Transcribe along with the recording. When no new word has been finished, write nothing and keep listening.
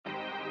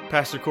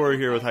Pastor Corey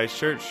here with Heights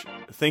Church.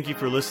 Thank you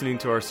for listening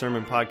to our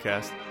sermon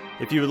podcast.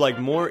 If you would like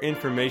more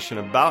information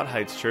about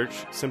Heights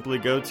Church, simply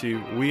go to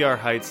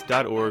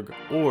weareheights.org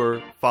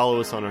or follow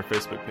us on our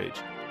Facebook page.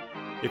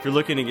 If you're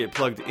looking to get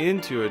plugged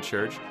into a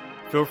church,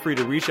 feel free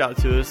to reach out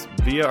to us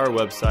via our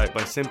website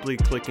by simply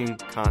clicking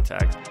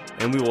contact,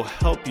 and we will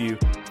help you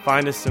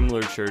find a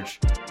similar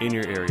church in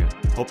your area.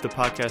 Hope the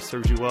podcast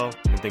serves you well,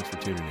 and thanks for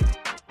tuning in.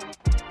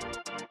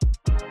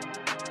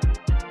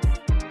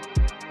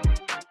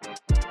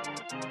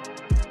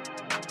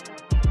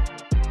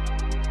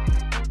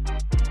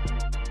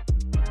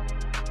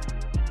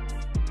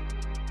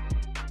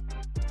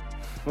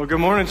 Well, good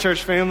morning,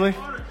 church family.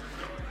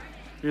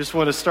 We just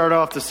want to start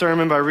off the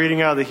sermon by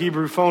reading out of the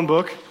Hebrew phone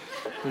book.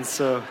 And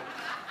so,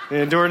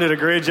 Dorn did a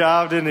great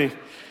job, didn't he?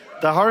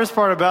 The hardest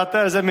part about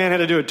that is that man had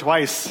to do it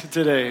twice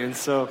today. And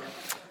so,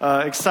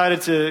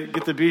 excited to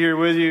get to be here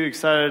with you,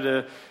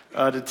 excited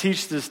to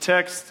teach this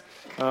text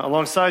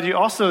alongside you.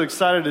 Also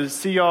excited to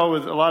see y'all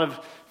with a lot of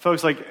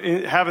folks like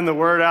having the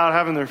word out,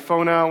 having their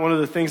phone out. One of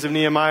the things of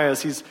Nehemiah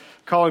is he's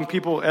calling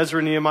people, Ezra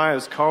and Nehemiah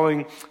is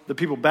calling the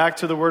people back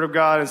to the Word of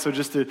God. And so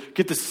just to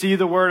get to see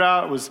the Word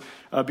out was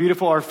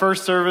beautiful. Our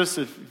first service,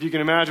 if you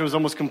can imagine, was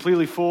almost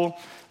completely full.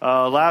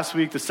 Last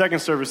week, the second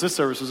service, this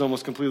service was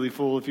almost completely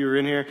full if you were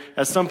in here.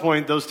 At some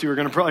point, those two are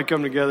going to probably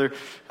come together.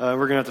 We're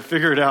going to have to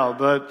figure it out.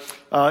 But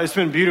it's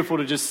been beautiful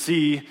to just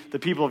see the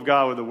people of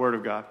God with the Word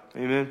of God.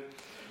 Amen?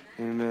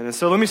 Amen. And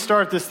so let me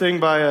start this thing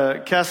by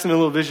casting a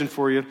little vision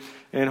for you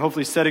and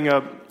hopefully setting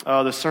up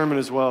the sermon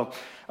as well.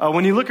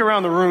 When you look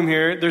around the room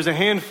here, there's a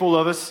handful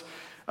of us.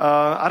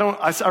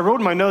 I wrote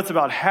in my notes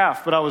about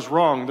half, but I was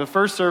wrong. The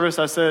first service,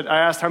 I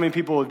asked how many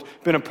people had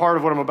been a part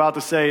of what I'm about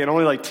to say, and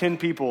only like 10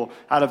 people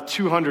out of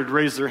 200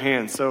 raised their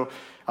hands. So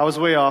I was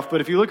way off. But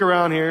if you look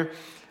around here,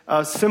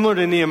 similar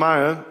to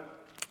Nehemiah,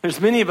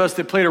 there's many of us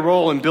that played a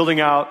role in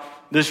building out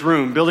this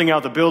room, building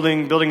out the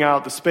building, building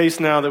out the space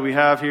now that we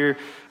have here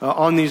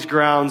on these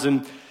grounds.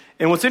 And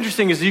what's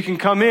interesting is you can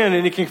come in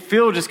and it can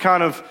feel just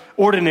kind of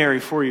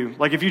ordinary for you.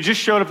 Like if you just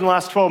showed up in the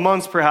last 12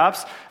 months,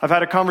 perhaps, I've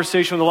had a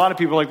conversation with a lot of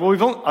people like, well,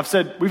 we've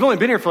only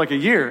been here for like a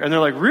year. And they're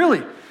like,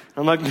 really?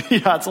 I'm like,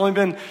 yeah, it's only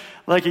been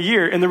like a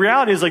year. And the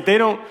reality is like, they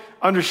don't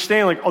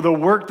understand like the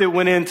work that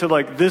went into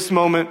like this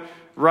moment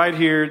right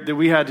here that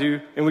we had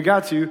to, and we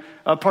got to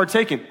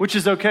partake in, which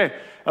is okay.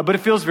 But it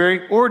feels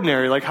very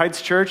ordinary. Like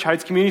Heights Church,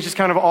 Heights Community just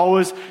kind of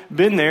always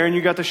been there, and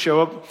you got to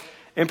show up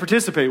and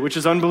participate, which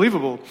is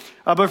unbelievable.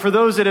 But for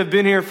those that have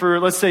been here for,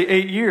 let's say,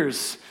 8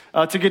 years,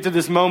 to get to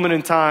this moment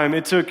in time,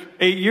 it took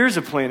 8 years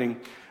of planning.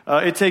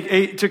 It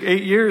took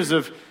 8 years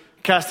of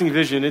casting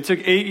vision. It took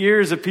 8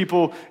 years of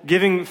people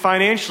giving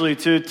financially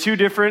to 2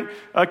 different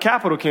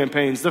capital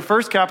campaigns. The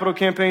first capital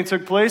campaign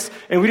took place,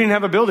 and we didn't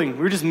have a building.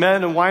 We just met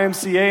in a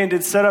YMCA and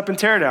did set up and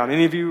tear down.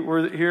 Any of you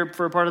were here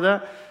for a part of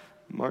that?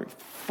 Mark,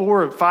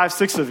 4, 5,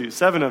 6 of you,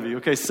 7 of you.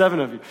 Okay, 7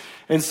 of you.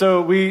 And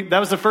so that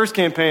was the first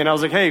campaign. I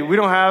was like, hey, we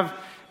don't have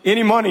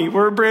any money.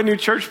 We're a brand new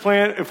church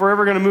plant. If we're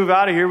ever going to move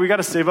out of here, we got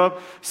to save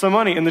up some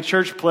money. And the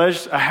church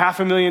pledged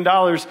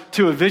 $500,000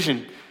 to a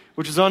vision,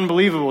 which is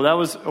unbelievable. That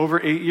was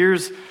over 8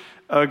 years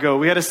ago.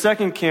 We had a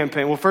second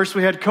campaign. Well, first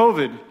we had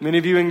COVID. Many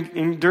of you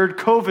endured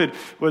COVID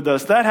with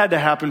us. That had to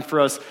happen for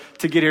us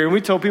to get here. And we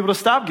told people to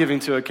stop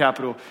giving to a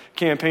capital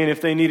campaign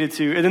if they needed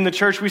to. And in the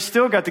church, we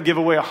still got to give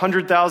away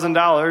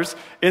 $100,000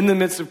 in the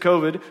midst of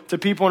COVID to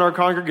people in our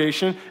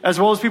congregation, as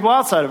well as people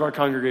outside of our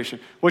congregation,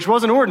 which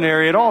wasn't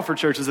ordinary at all for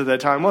churches at that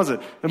time, was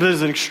it? And this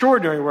is an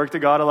extraordinary work that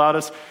God allowed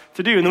us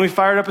to do. And then we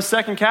fired up a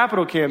second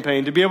capital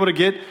campaign to be able to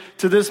get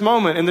to this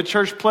moment. And the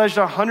church pledged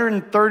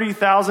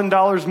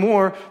 $130,000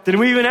 more than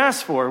we even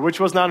asked for, which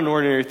was not an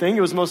ordinary thing.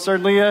 It was most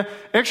certainly an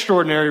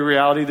extraordinary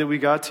reality that we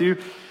got to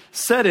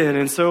set in.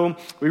 And so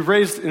we've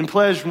raised and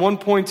pledged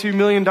 $1.2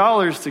 million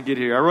to get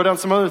here. I wrote down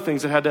some other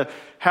things that had to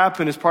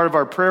happen as part of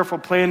our prayerful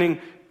planning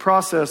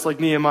process like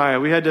Nehemiah.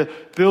 We had to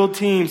build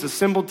teams,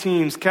 assemble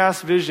teams,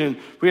 cast vision.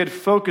 We had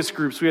focus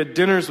groups. We had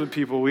dinners with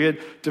people. We had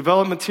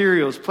developed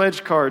materials,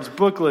 pledge cards,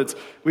 booklets.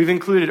 We've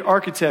included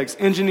architects,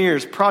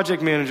 engineers,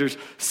 project managers,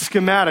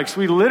 schematics.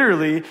 We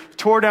literally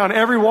tore down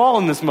every wall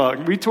in this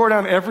mug. We tore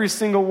down every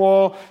single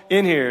wall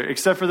in here,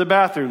 except for the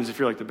bathrooms. If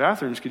you're like, the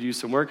bathrooms could use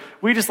some work.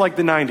 We just like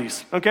the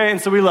 90s, okay? And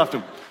so we left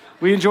them.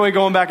 We enjoy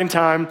going back in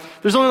time.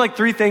 There's only like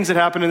 3 things that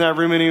happen in that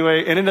room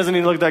anyway, and it doesn't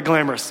even look that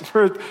glamorous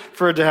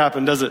for it to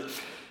happen, does it?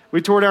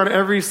 We tore down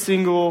every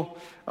single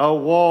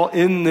wall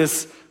in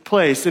this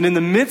place. And in the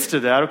midst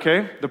of that,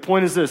 okay, the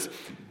point is this.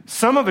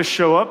 Some of us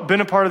show up,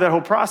 been a part of that whole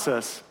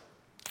process.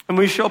 And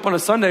we show up on a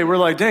Sunday, we're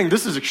like, dang,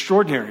 this is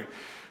extraordinary.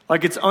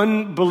 Like it's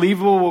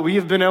unbelievable what we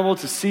have been able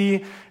to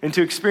see and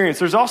to experience.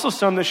 There's also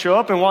some that show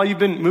up, and while you've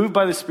been moved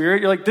by the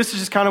Spirit, you're like, this is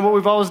just kind of what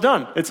we've always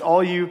done. It's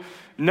all you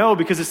know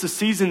because it's the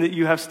season that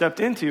you have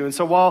stepped into. And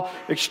so while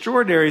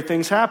extraordinary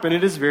things happen,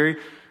 it is very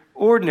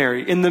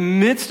ordinary. In the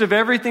midst of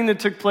everything that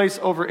took place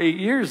over 8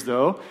 years,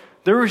 though,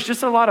 there was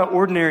just a lot of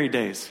ordinary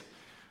days.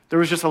 There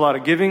was just a lot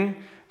of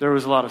giving. There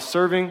was a lot of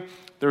serving.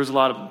 There was a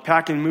lot of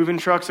packing moving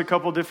trucks a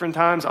couple different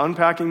times,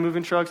 unpacking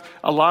moving trucks,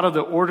 a lot of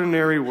the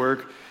ordinary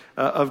work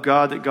of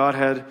God that God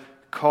had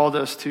called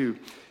us to.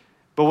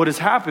 But what has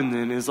happened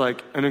then is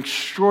like an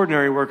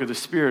extraordinary work of the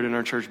Spirit in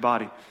our church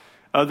body.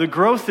 The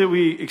growth that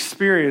we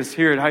experienced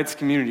here at Heights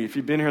Community, if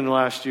you've been here in the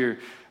last year,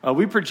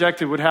 we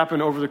projected would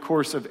happen over the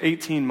course of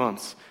 18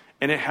 months,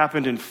 and it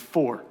happened in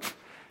 4.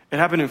 It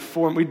happened in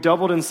 4. We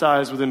doubled in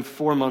size within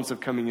 4 months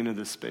of coming into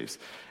this space,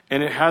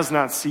 and it has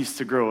not ceased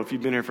to grow. If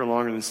you've been here for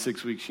longer than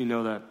 6 weeks, you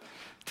know that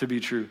to be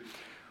true.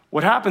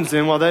 What happens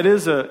then, while that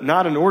is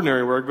not an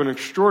ordinary work, but an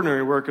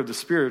extraordinary work of the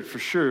Spirit for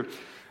sure,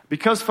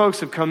 because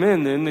folks have come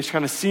in then, they're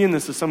kind of seeing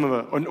this as some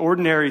of an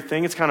ordinary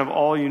thing. It's kind of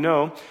all you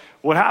know.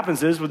 What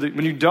happens is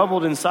when you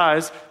doubled in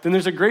size, then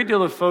there's a great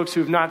deal of folks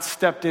who have not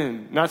stepped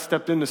in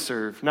to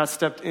serve, not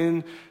stepped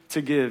in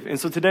to give. And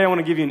so today I want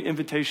to give you an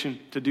invitation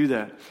to do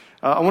that.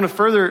 I want to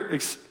further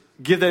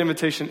give that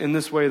invitation in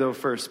this way, though,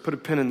 first. Put a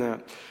pin in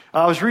that.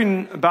 I was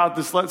reading about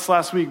this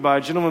last week by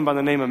a gentleman by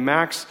the name of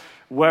Max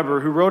Weber,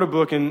 who wrote a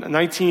book in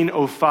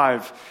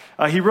 1905.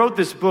 He wrote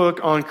this book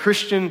on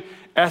Christian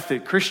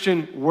ethic,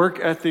 Christian work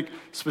ethic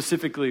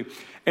specifically.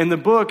 And the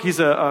book, he's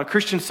a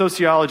Christian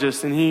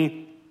sociologist,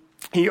 and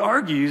he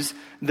argues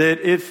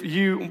that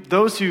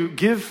those who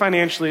give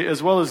financially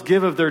as well as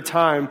give of their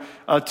time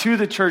to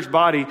the church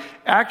body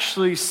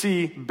actually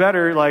see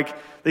better, like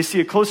they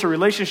see a closer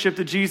relationship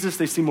to Jesus,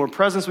 they see more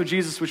presence with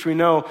Jesus, which we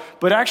know,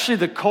 but actually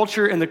the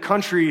culture and the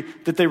country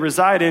that they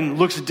reside in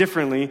looks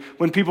differently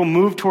when people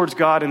move towards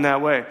God in that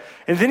way.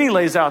 And then he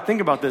lays out,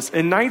 think about this,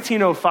 in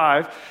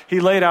 1905, he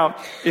laid out,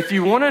 if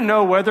you want to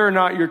know whether or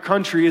not your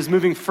country is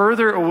moving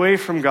further away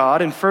from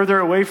God and further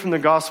away from the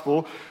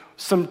gospel,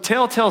 some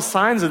telltale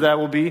signs of that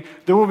will be,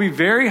 there will be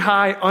very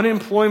high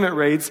unemployment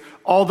rates,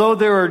 although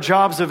there are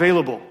jobs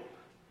available.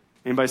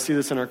 Anybody see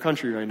this in our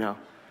country right now?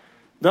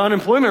 The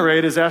unemployment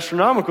rate is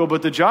astronomical,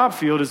 but the job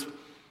field is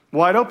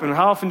wide open.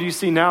 How often do you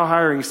see now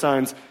hiring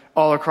signs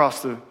all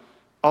across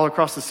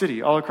the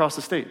city, all across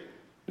the state?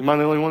 Am I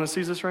the only one that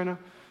sees this right now?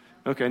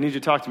 Okay, I need you to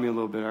talk to me a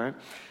little bit, all right?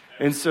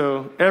 And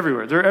so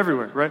everywhere, they're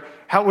everywhere, right?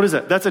 What is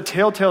that? That's a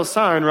telltale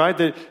sign, right?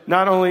 That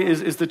not only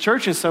is the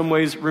church in some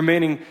ways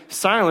remaining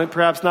silent,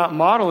 perhaps not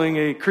modeling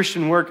a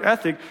Christian work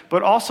ethic,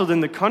 but also then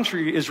the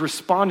country is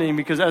responding,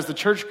 because as the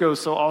church goes,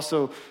 so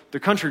also the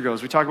country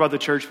goes. We talked about the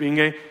church being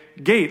a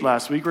gate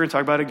last week. We're going to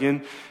talk about it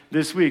again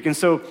this week. And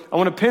so I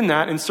want to pin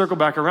that and circle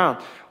back around.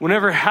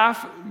 Whenever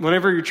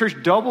your church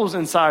doubles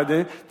inside,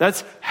 then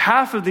that's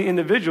half of the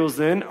individuals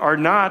then are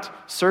not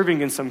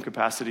serving in some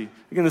capacity.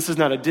 Again, this is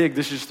not a dig.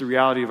 This is just the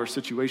reality of our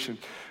situation.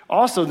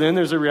 Also, then,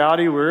 there's a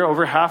reality where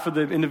over half of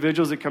the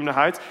individuals that come to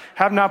Heights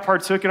have not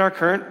partook in our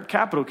current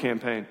capital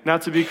campaign. Now,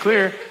 to be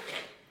clear,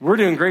 we're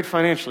doing great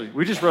financially.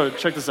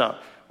 Check this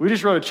out. We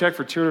just wrote a check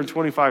for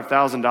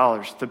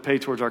 $225,000 to pay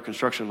towards our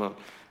construction loan.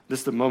 This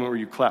is the moment where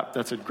you clap.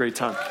 That's a great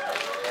time.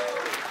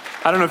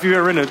 I don't know if you've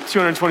ever written a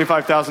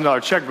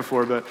 $225,000 check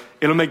before, but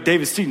it'll make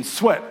David Seaton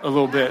sweat a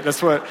little bit.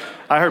 That's what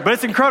I heard. But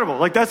it's incredible.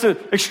 Like, that's an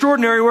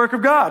extraordinary work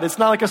of God. It's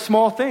not like a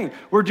small thing.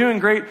 We're doing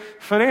great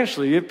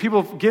financially.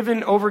 People have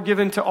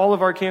overgiven to all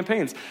of our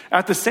campaigns.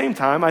 At the same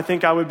time, I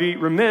think I would be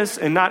remiss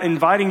in not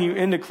inviting you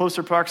into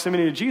closer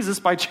proximity to Jesus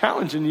by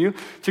challenging you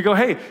to go,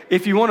 hey,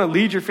 if you want to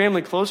lead your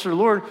family closer to the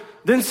Lord,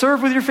 then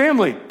serve with your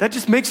family. That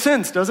just makes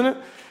sense, doesn't it?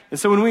 And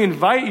so when we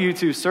invite you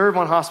to serve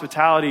on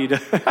hospitality,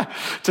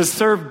 to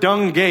serve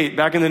dung gate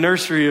back in the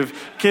nursery of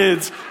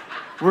kids,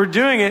 we're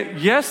doing it.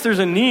 Yes, there's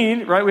a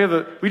need, right?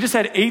 We just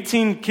had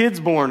 18 kids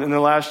born in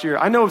the last year.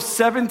 I know of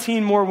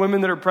 17 more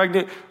women that are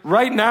pregnant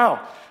right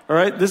now. All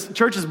right, this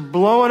church is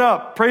blowing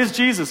up. Praise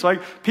Jesus. Like,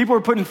 people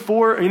are putting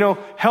 4,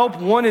 help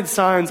wanted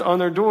signs on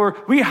their door.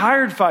 We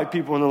hired 5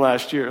 people in the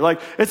last year. Like,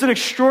 it's an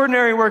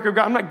extraordinary work of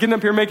God. I'm not getting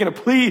up here making a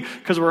plea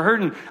because we're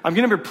hurting. I'm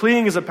getting up here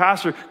pleading as a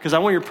pastor because I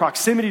want your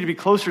proximity to be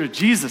closer to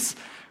Jesus,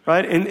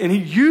 right? And he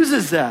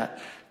uses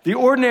that. The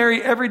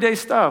ordinary, everyday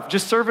stuff.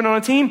 Just serving on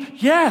a team?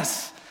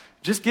 Yes.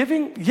 Just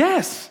giving?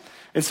 Yes.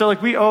 And so,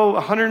 we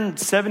owe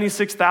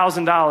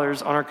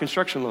 $176,000 on our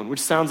construction loan,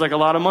 which sounds like a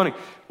lot of money.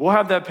 We'll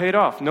have that paid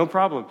off, no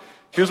problem.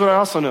 Here's what I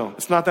also know.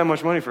 It's not that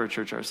much money for a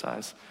church our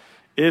size.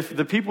 If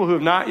the people who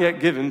have not yet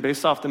given,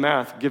 based off the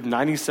math, give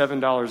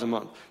 $97 a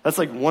month, that's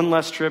like one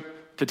less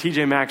trip to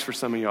TJ Maxx for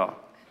some of y'all.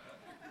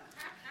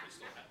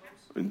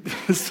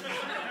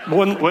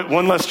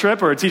 one less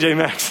trip or a TJ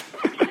Maxx?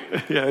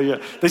 Yeah.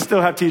 They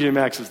still have TJ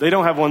Maxxes. They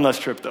don't have one less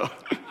trip, though.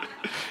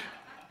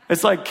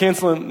 It's like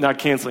not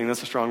canceling,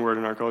 that's a strong word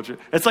in our culture.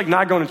 It's like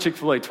not going to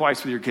Chick-fil-A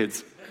twice with your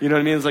kids. You know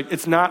what I mean? It's like,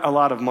 it's not a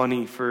lot of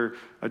money for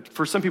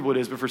some people it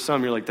is, but for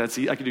some you're like, I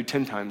could do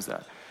 10 times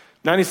that.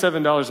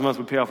 $97 a month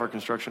would pay off our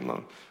construction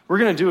loan. We're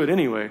going to do it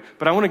anyway,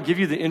 but I want to give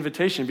you the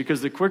invitation,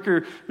 because the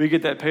quicker we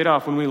get that paid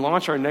off, when we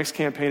launch our next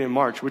campaign in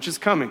March, which is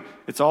coming,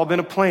 it's all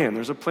been a plan.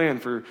 There's a plan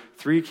for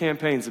 3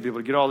 campaigns to be able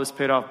to get all this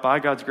paid off. By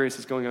God's grace,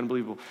 it's going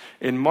unbelievable.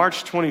 In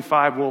March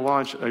 25, we'll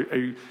launch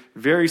a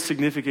very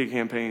significant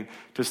campaign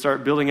to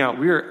start building out.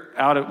 We're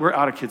out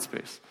of kid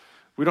space.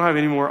 We don't have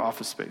any more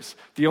office space.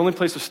 The only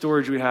place of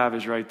storage we have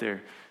is right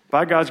there.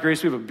 By God's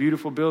grace, we have a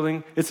beautiful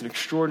building. It's an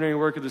extraordinary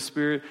work of the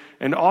Spirit.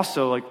 And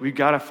also, like, we've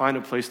got to find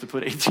a place to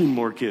put 18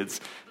 more kids.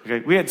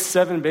 Okay, we had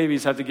 7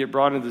 babies have to get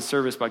brought into the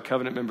service by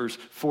covenant members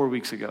 4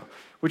 weeks ago,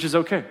 which is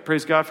okay.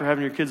 Praise God for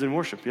having your kids in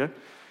worship, yeah?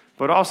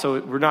 But also,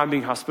 we're not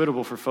being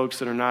hospitable for folks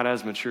that are not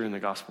as mature in the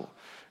gospel.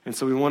 And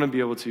so we want to be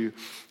able to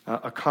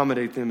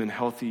accommodate them in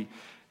healthy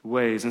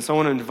ways. And so I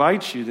want to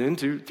invite you then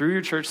through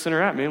your church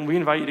center app, man, we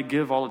invite you to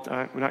give all the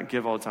time. Well, not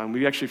give all the time.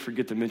 We actually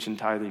forget to mention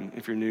tithing.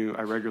 If you're new,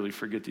 I regularly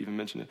forget to even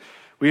mention it.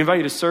 We invite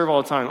you to serve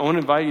all the time. I want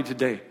to invite you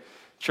today.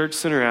 Church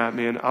center app,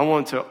 man, I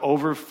want to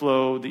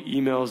overflow the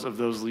emails of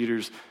those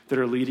leaders that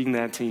are leading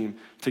that team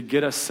to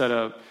get us set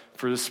up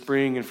for the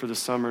spring and for the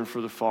summer and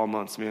for the fall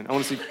months, man. I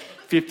want to see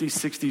 50,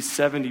 60,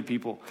 70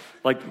 people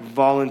like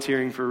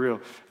volunteering for real.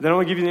 And then I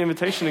want to give you the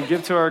invitation to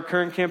give to our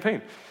current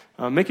campaign.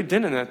 Make a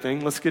dent in that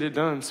thing. Let's get it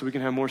done so we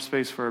can have more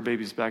space for our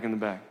babies back in the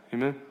back.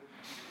 Amen?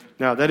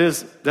 Now, that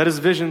is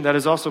vision. That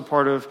is also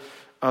part of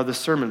the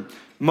sermon.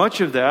 Much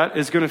of that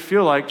is going to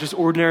feel like just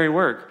ordinary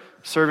work.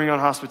 Serving on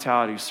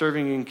hospitality,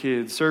 serving in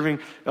kids, serving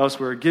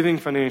elsewhere, giving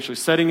financially,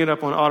 setting it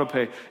up on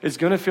autopay. It's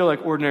going to feel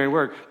like ordinary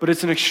work, but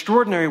it's an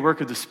extraordinary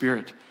work of the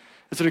Spirit.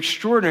 It's an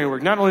extraordinary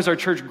work. Not only is our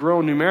church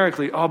grown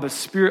numerically, but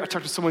Spirit. I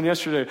talked to someone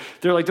yesterday.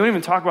 They're like, don't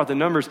even talk about the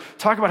numbers.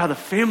 Talk about how the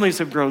families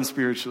have grown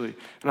spiritually.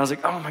 And I was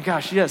like, oh my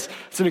gosh, yes.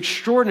 It's an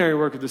extraordinary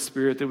work of the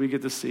Spirit that we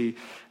get to see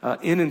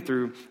in and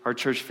through our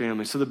church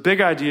family. So the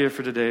big idea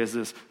for today is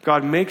this.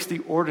 God makes the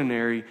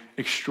ordinary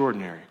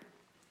extraordinary.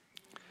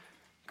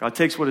 God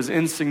takes what is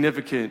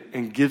insignificant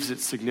and gives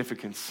it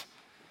significance.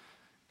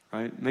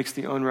 Right? Makes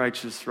the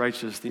unrighteous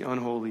righteous, the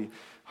unholy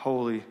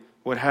holy.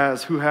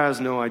 Who has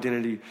no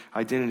identity,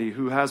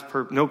 who has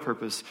no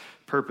purpose.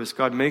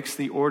 God makes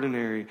the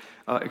ordinary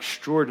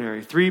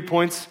extraordinary. 3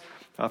 points.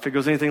 If it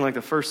goes anything like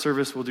the first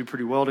service, we'll do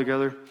pretty well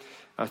together.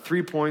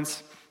 3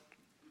 points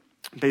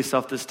based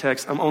off this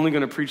text. I'm only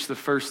going to preach the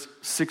first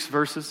 6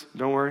 verses.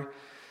 Don't worry.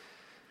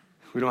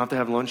 We don't have to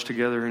have lunch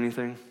together or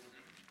anything.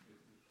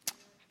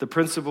 The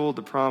principle,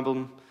 the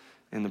problem,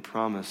 and the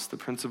promise. The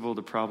principle,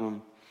 the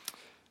problem,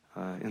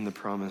 and the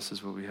promise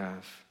is what we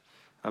have.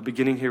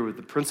 Beginning here with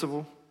the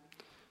principle.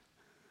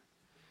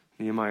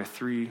 Nehemiah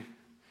 3,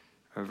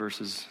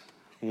 verses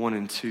 1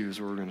 and 2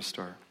 is where we're going to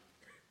start.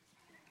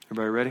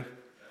 Everybody ready?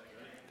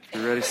 If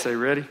you're ready, say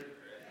ready.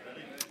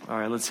 All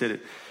right, let's hit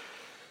it.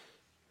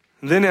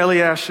 Then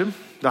Eliashib,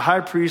 the high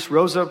priest,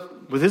 rose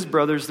up with his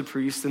brothers, the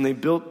priests, and they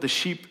built the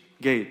sheep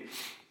gate.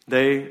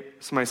 They,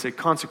 somebody say,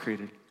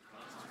 consecrated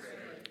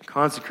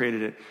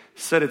it,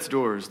 set its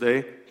doors.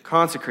 They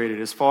consecrated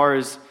as far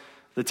as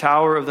the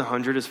Tower of the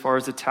 100, as far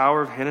as the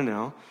Tower of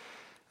Hananel.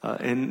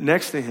 And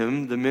next to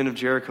him, the men of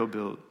Jericho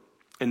built.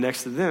 And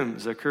next to them,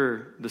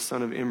 Zakur, the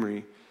son of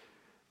Imri,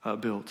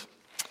 built.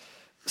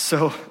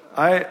 So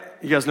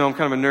you guys know I'm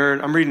kind of a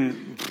nerd. I'm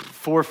reading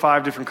 4 or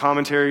 5 different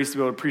commentaries to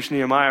be able to preach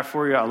Nehemiah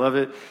for you. I love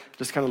it.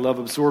 Just kind of love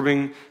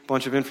absorbing a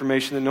bunch of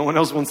information that no one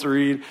else wants to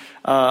read.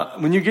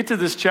 When you get to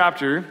this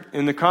chapter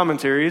in the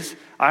commentaries,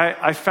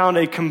 I found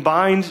a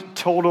combined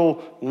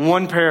total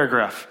 1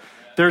 paragraph.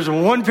 There's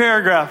 1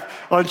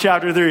 paragraph on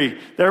chapter 3.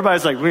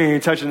 Everybody's like, we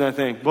ain't touching that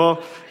thing.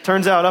 Well,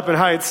 turns out up in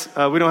Heights,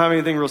 we don't have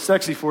anything real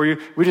sexy for you.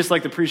 We just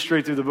like to preach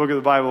straight through the book of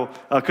the Bible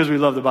because we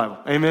love the Bible.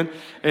 Amen?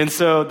 And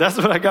so that's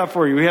what I got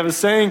for you. We have a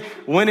saying,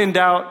 when in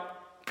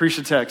doubt, preach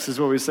the text is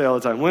what we say all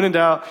the time. When in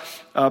doubt,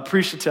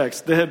 preach the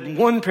text. They had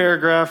 1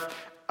 paragraph.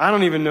 I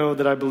don't even know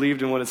that I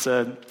believed in what it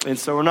said. And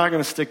so we're not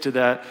going to stick to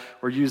that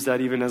or use that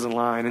even as a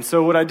line. And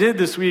so what I did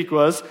this week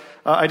was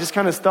I just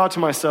kind of thought to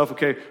myself,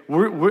 okay,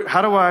 where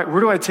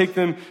do I take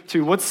them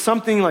to? What's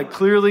something like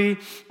clearly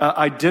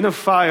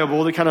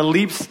identifiable that kind of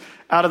leaps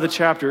out of the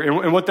chapter?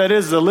 And what that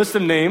is a list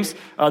of names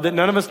that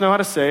none of us know how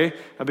to say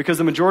because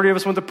the majority of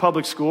us went to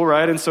public school,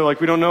 right? And so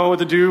like we don't know what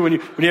to do. When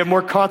you have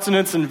more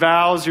consonants and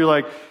vowels, you're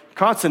like,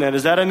 consonant,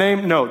 is that a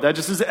name? No, that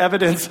just is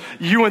evidence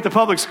you went to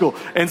public school.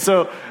 And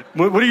so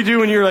what do you do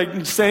when you're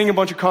like saying a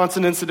bunch of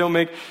consonants that don't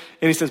make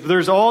any sense? But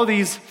there's all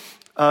these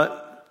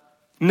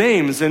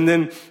names, and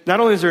then not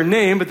only is there a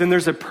name, but then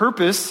there's a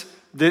purpose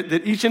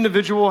that each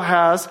individual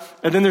has,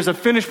 and then there's a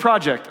finished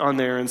project on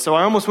there. And so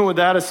I almost went with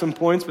that as some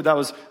points, but that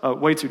was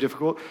way too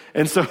difficult.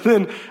 And so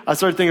then I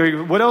started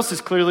thinking, what else is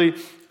clearly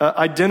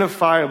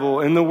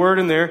identifiable? And the word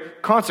in there,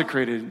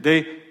 consecrated.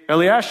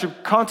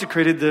 Eliashib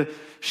consecrated the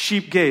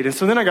sheep gate. And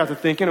so then I got to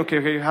thinking,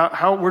 okay,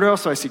 where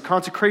else do I see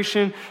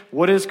consecration?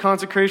 What is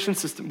consecration?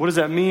 What does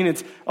that mean?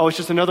 It's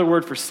just another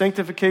word for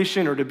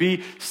sanctification or to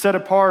be set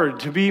apart or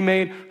to be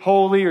made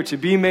holy or to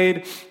be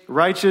made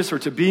righteous or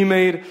to be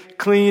made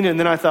clean. And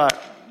then I thought,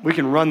 we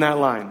can run that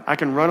line. I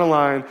can run a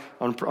line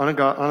on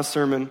a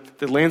sermon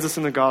that lands us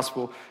in the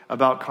gospel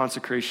about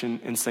consecration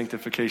and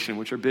sanctification,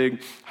 which are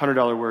big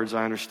 $100 words,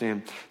 I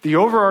understand. The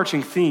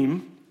overarching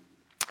theme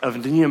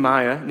of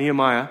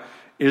Nehemiah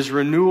is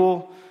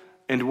renewal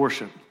and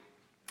worship.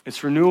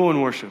 It's renewal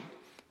and worship.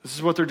 This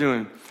is what they're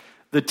doing.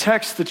 The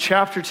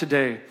chapter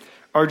today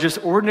are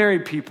just ordinary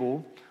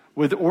people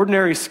with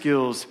ordinary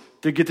skills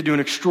that get to do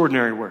an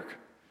extraordinary work.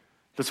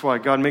 That's why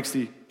God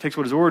takes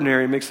what is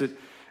ordinary and makes it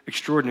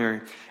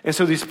extraordinary. And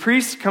so these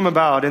priests come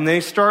about, and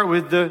they start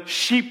with the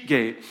sheep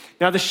gate.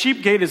 Now, the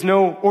sheep gate is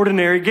no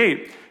ordinary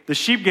gate. The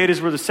sheep gate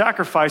is where the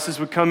sacrifices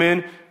would come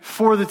in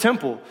for the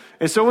temple.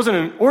 And so it wasn't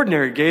an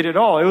ordinary gate at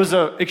all. It was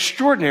an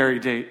extraordinary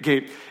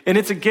gate. And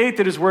it's a gate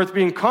that is worth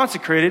being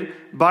consecrated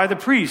by the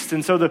priest.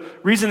 And so the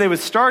reason they would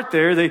start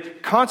there, they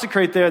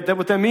consecrate that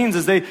what that means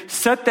is they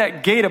set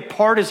that gate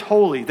apart as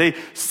holy. They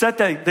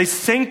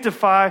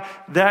sanctify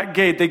that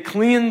gate. They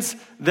cleanse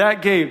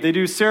that gate. They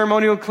do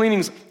ceremonial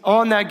cleanings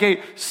on that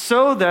gate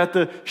so that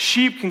the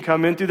sheep can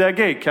come in through that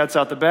gate. Cat's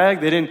out the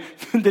bag. They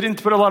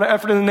didn't put a lot of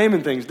effort into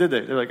naming things, did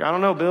they? They're like, I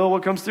don't know, Bill,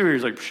 what comes through here?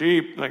 He's like,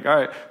 sheep. Like, all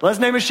right, let's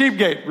name a sheep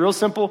gate. Real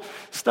simple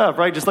stuff,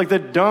 right? Just like the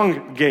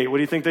dung gate. What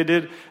do you think they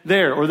did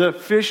there? Or the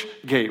fish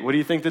gate. What do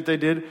you think that they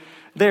did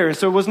there? And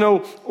so it was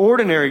no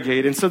ordinary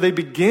gate. And so they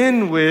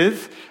begin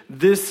with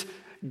this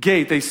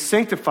gate. They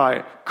sanctify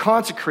it,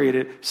 consecrate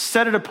it,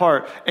 set it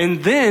apart.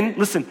 And then,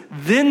 listen,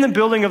 then the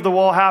building of the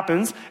wall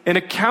happens in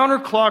a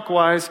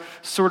counterclockwise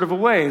sort of a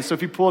way. And so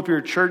if you pull up your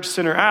Church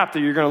Center app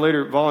that you're going to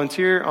later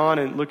volunteer on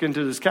and look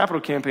into this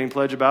capital campaign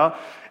pledge about,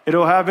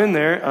 it'll have in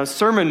there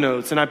sermon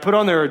notes. And I put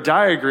on there a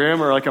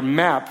diagram or like a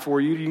map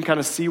for you. You can kind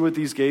of see where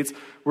these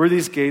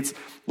gates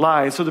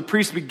lie. So the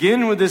priests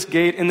begin with this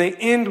gate and they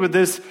end with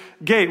this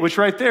gate, which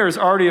right there is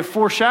already a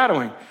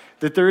foreshadowing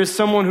that there is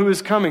someone who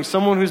is coming,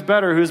 someone who's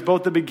better, who is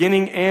both the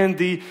beginning and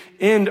the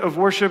end of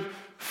worship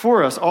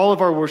for us. All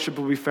of our worship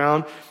will be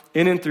found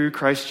in and through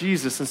Christ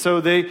Jesus. And so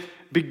they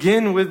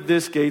begin with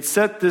this gate,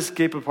 set this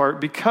gate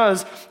apart,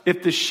 because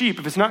if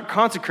it's not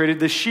consecrated,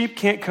 the sheep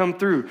can't come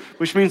through,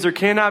 which means there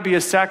cannot be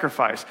a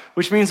sacrifice,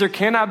 which means there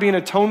cannot be an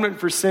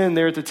atonement for sin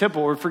there at the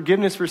temple or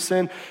forgiveness for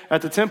sin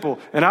at the temple.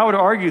 And I would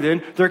argue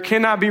then, there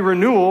cannot be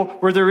renewal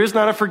where there is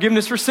not a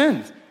forgiveness for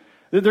sins.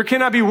 There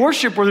cannot be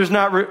worship where there's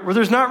not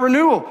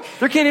renewal.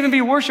 There can't even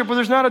be worship where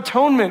there's not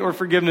atonement or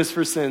forgiveness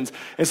for sins.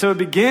 And so it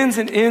begins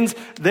and ends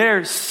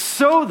there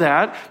so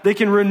that they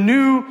can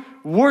renew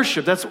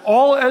worship. That's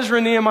all Ezra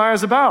and Nehemiah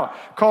is about.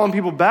 Calling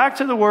people back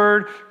to the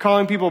Word,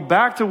 calling people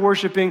back to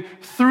worshiping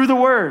through the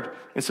Word.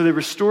 And so they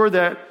restore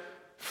that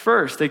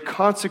first. They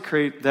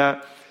consecrate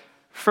that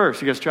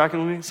first. You guys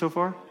tracking with me so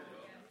far?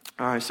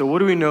 All right, so what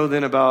do we know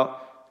then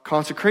about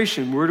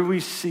consecration? Where do we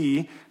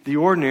see the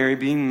ordinary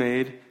being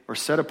made or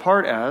set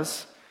apart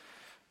as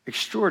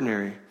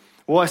extraordinary?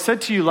 Well, I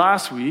said to you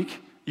last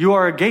week, you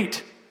are a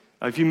gate.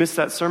 If you missed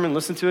that sermon,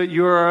 listen to it.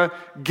 You are a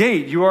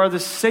gate. You are the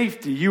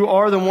safety. You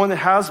are the one that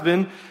has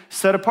been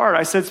set apart.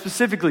 I said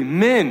specifically,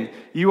 men,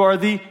 you are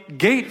the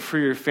gate for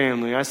your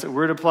family. I said,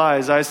 where it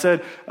applies. I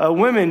said,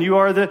 women, you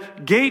are the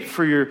gate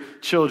for your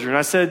children.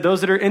 I said,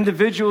 those that are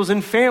individuals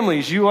and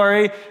families, you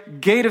are a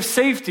gate of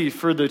safety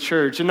for the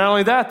church. And not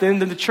only that, then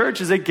the church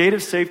is a gate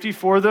of safety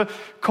for the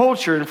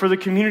culture and for the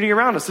community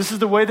around us. This is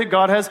the way that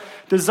God has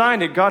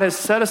designed it. God has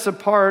set us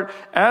apart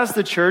as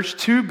the church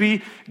to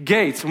be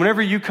gates.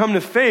 Whenever you come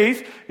to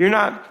faith, you're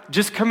not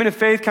just coming to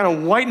faith kind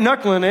of white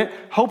knuckling it,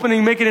 hoping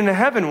to make it into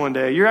heaven one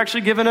day. You're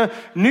actually given a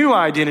new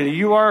identity.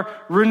 You are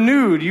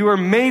renewed. You are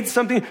made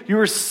something. You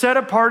are set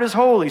apart as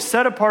holy,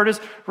 set apart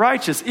as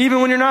righteous, even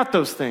when you're not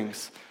those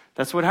things.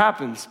 That's what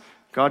happens.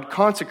 God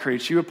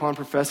consecrates you upon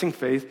professing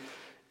faith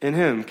in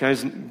Him.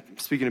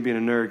 Speaking of being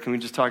a nerd, can we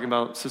just talk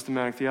about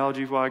systematic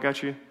theology while I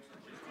got you?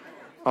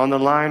 On the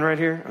line right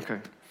here? Okay.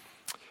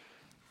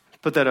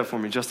 Put that up for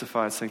me.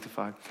 Justified,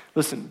 sanctified.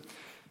 Listen,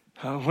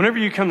 whenever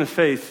you come to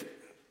faith,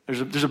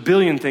 there's a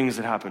billion things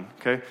that happen,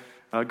 okay?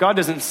 God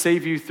doesn't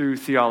save you through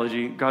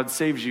theology. God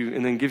saves you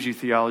and then gives you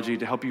theology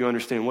to help you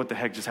understand what the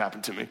heck just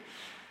happened to me.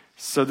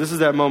 So this is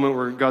that moment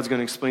where God's going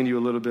to explain to you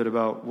a little bit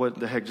about what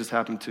the heck just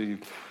happened to you.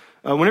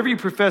 Whenever you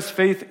profess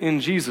faith in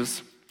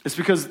Jesus, it's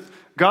because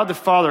God the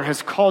Father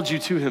has called you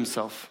to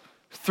Himself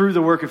through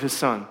the work of His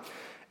Son.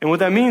 And what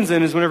that means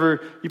then is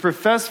whenever you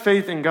profess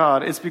faith in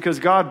God, it's because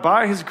God,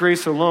 by His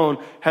grace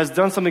alone, has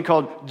done something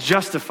called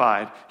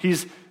justified.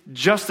 He's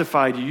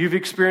justified you. You've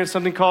experienced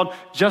something called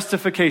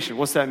justification.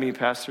 What's that mean,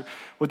 Pastor?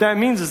 What that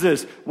means is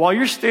this: while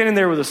you're standing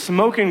there with a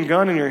smoking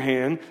gun in your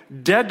hand,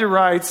 dead to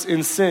rights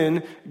in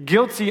sin,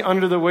 guilty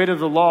under the weight of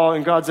the law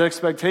and God's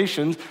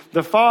expectations,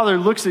 the Father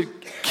looks at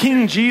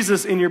King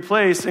Jesus in your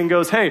place and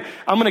goes, hey,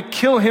 I'm going to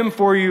kill Him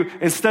for you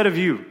instead of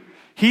you.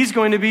 He's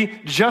going to be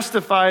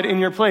justified in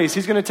your place.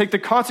 He's going to take the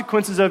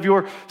consequences of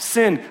your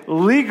sin.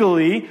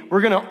 Legally,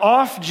 we're going to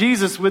off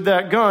Jesus with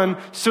that gun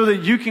so that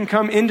you can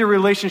come into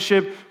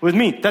relationship with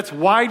me. That's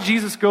why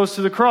Jesus goes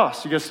to the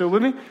cross. You guys still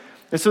with me?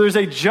 And so there's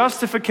a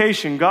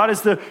justification. God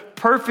is the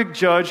perfect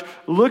judge,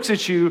 looks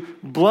at you,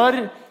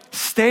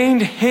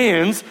 blood-stained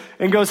hands,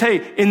 and goes,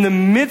 hey, in the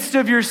midst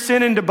of your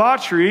sin and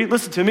debauchery,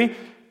 listen to me,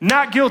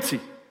 not guilty.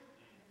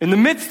 In the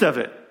midst of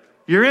it,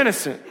 you're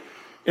innocent.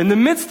 In the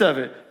midst of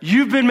it,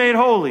 you've been made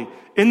holy.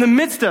 In the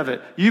midst of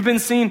it, you've been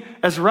seen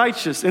as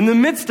righteous. In the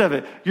midst of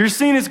it, you're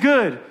seen as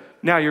good.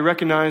 Now, you're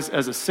recognized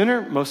as a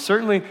sinner, most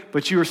certainly,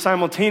 but you are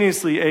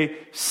simultaneously a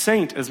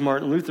saint, as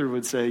Martin Luther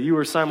would say. You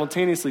are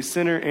simultaneously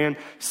sinner and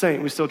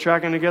saint. We still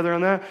tracking together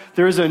on that?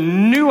 There is a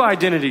new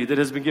identity that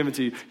has been given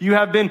to you. You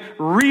have been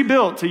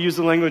rebuilt, to use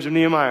the language of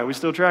Nehemiah. We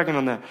still tracking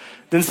on that?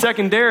 Then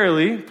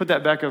secondarily, put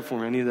that back up for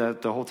me. I need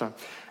that the whole time.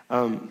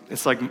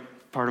 It's like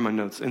part of my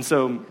notes. And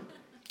so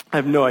I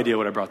have no idea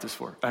what I brought this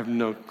for. I have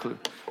no clue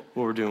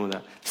what we're doing with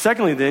that.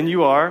 Secondly, then,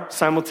 you are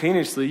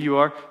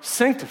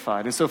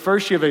sanctified. And so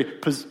first you have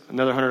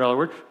another $100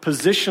 word,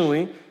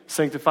 positionally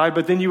sanctified,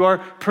 but then you are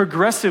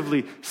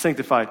progressively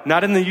sanctified.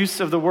 Not in the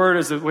use of the word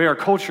as the way our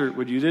culture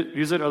would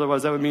use it,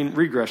 otherwise that would mean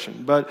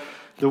regression. But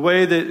the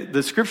way that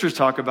the scriptures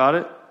talk about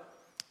it,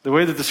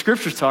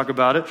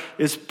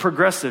 is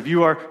progressive.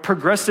 You are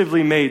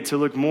progressively made to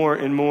look more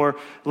and more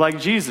like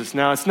Jesus.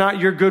 Now, it's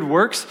not your good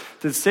works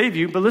that save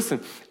you, but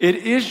listen, it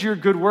is your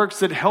good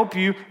works that help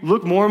you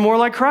look more and more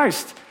like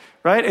Christ,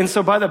 right? And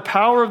so by the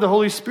power of the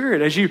Holy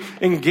Spirit, as you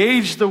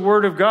engage the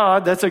Word of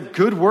God, that's a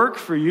good work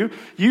for you.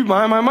 You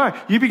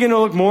begin to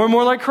look more and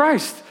more like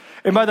Christ.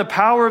 And by the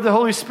power of the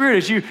Holy Spirit,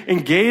 as you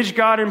engage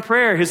God in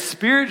prayer, His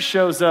Spirit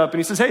shows up and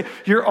He says, hey,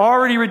 you're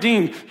already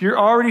redeemed. You're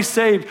already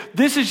saved.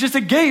 This is just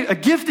a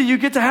gift that you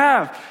get to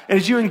have. And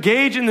as you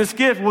engage in this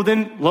gift, well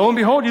then, lo and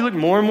behold, you look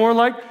more and more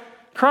like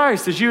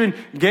Christ. As you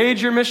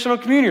engage your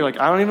missional community, you're like,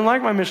 I don't even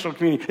like my missional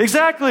community.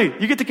 Exactly.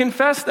 You get to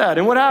confess that.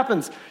 And what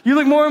happens? You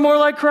look more and more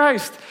like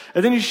Christ.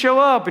 And then you show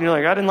up and you're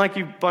like, I didn't like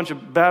you bunch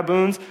of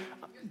baboons.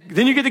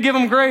 Then you get to give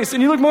them grace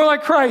and you look more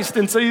like Christ.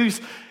 And so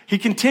He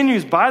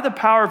continues by the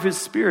power of His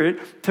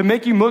Spirit to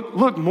make you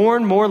look more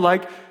and more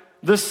like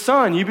the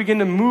Son. You begin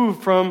to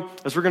move from,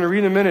 as we're going to read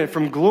in a minute,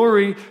 from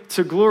glory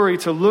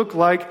to look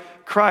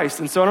like Christ.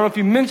 And so I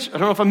don't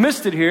know if I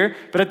missed it here,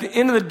 but at the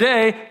end of the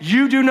day,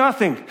 you do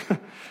nothing.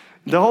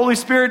 The Holy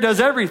Spirit does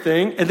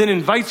everything and then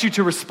invites you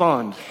to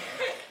respond.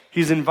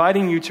 He's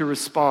inviting you to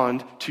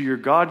respond to your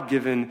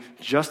God-given,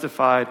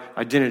 justified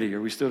identity. Are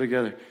we still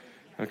together?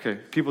 Okay.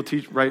 People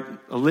write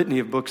a litany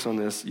of books on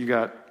this. You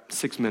got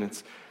 6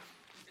 minutes.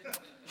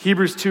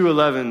 Hebrews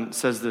 2:11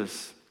 says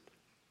this,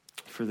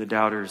 for the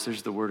doubters,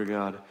 there's the word of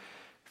God.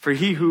 For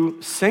he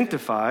who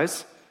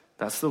sanctifies,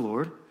 that's the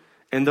Lord,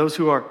 and those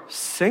who are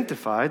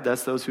sanctified,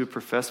 that's those who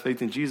profess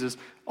faith in Jesus,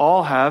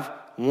 all have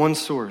one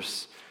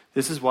source.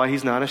 This is why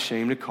he's not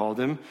ashamed to call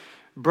them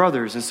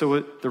brothers. And so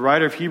what the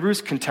writer of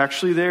Hebrews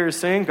contextually there is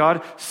saying,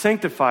 God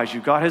sanctifies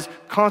you. God has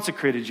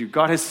consecrated you.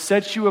 God has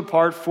set you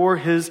apart for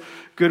His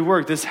good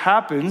work. This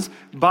happens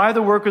by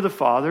the work of the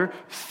Father,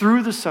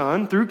 through the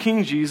Son, through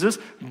King Jesus,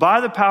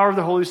 by the power of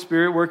the Holy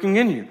Spirit working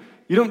in you.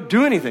 You don't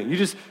do anything. You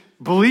just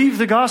believe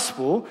the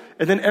gospel,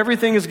 and then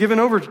everything is given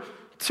over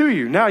to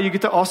you. Now you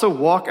get to also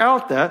walk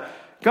out that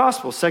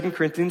gospel. 2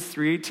 Corinthians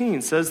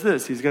 3:18 says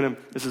this.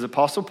 This is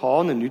Apostle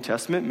Paul in the New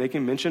Testament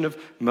making mention of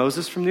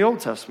Moses from the Old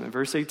Testament,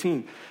 verse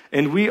 18.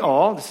 And we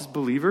all, this is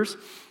believers,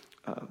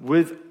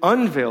 with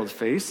unveiled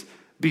face,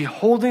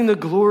 beholding the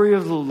glory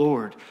of the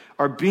Lord,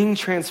 are being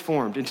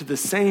transformed into the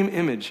same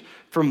image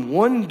from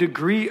one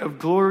degree of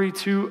glory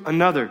to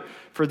another.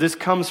 For this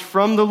comes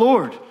from the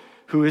Lord,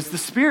 who is the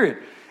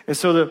Spirit. And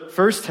so the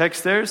first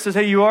text there says,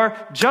 hey, you are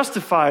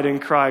justified in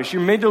Christ.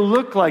 You're made to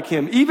look like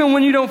Him, even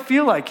when you don't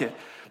feel like it.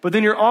 But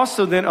then you're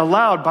also then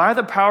allowed by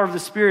the power of the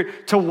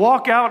Spirit to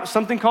walk out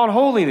something called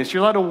holiness.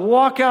 You're allowed to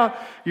walk out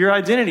your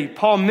identity.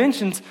 Paul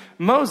mentions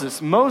Moses.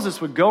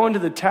 Moses would go into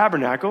the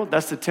tabernacle.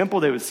 That's the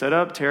temple they would set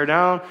up, tear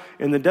down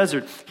in the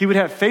desert. He would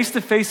have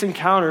face-to-face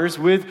encounters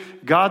with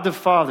God the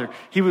Father.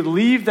 He would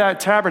leave that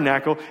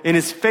tabernacle and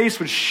his face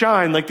would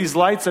shine like these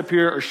lights up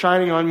here are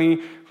shining on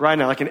me right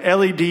now, like an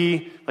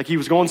LED, like he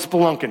was going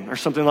spelunking or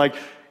something. Like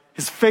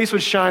his face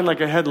would shine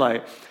like a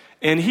headlight.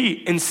 And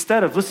he,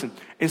 instead of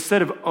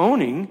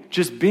owning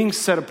just being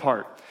set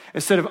apart,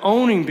 instead of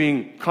owning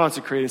being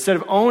consecrated, instead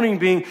of owning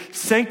being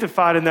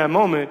sanctified in that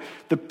moment,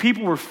 the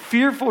people were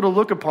fearful to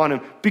look upon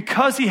him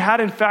because he had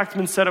in fact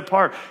been set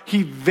apart.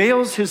 He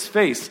veils his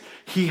face.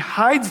 He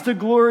hides the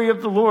glory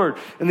of the Lord.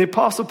 And the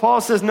Apostle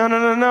Paul says,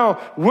 no.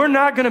 We're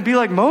not going to be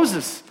like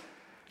Moses.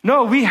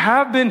 No, we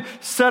have been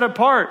set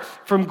apart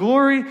from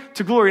glory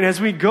to glory. And as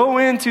we go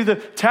into the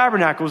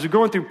tabernacle, as we're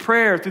going through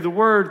prayer, through the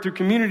word, through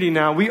community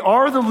now, we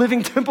are the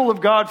living temple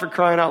of God, for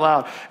crying out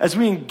loud. As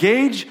we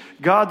engage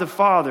God the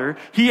Father,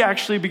 He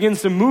actually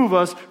begins to move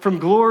us from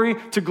glory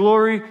to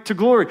glory to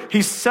glory.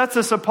 He sets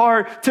us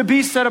apart to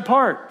be set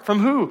apart. From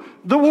who?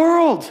 The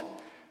world.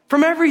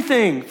 From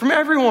everything, from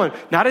everyone.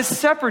 Not as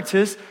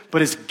separatists,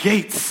 but as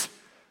gates.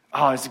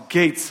 As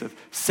gates of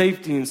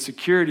safety and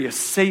security, a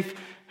safe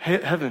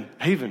haven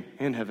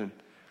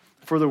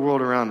for the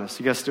world around us.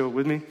 You guys still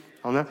with me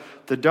on that?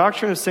 The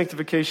doctrine of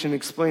sanctification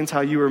explains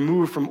how you are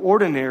moved from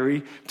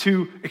ordinary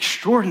to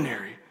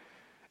extraordinary.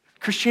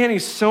 Christianity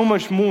is so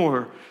much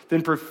more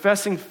than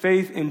professing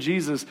faith in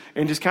Jesus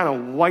and just kind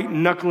of white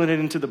knuckling it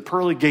into the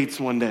pearly gates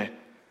one day.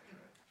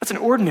 That's an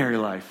ordinary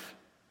life.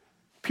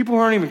 People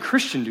who aren't even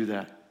Christian do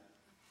that.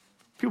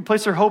 People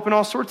place their hope in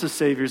all sorts of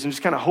saviors and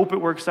just kind of hope it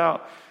works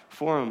out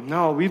for them.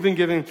 No, we've been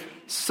given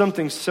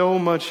something so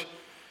much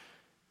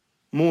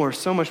more,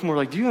 so much more.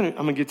 Like, I'm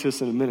going to get to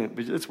this in a minute,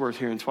 but it's worth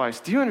hearing twice.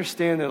 Do you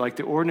understand that like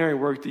the ordinary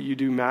work that you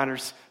do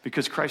matters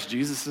because Christ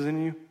Jesus is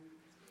in you?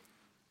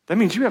 That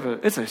means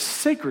it's a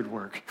sacred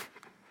work.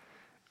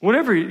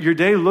 Whatever your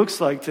day looks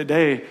like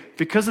today,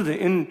 because of the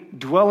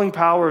indwelling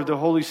power of the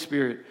Holy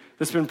Spirit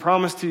that's been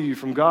promised to you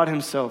from God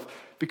himself,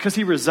 because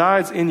he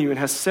resides in you and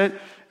has set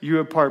you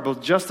apart,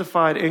 both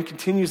justified and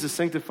continues to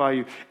sanctify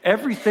you,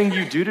 everything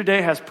you do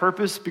today has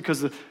purpose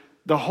because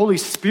the Holy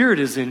Spirit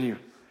is in you.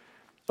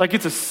 Like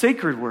it's a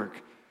sacred work.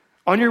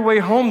 On your way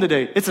home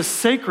today, it's a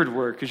sacred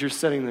work as you're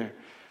sitting there.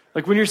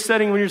 Like when you're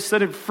sitting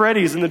at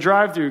Freddy's in the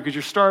drive-thru because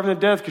you're starving to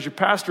death because your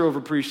pastor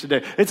overpreached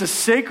today, it's a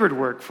sacred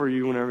work for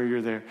you whenever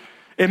you're there.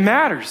 It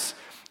matters.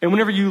 And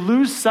whenever you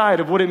lose sight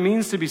of what it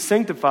means to be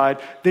sanctified,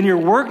 then your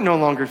work no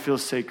longer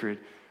feels sacred.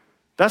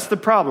 That's the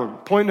problem.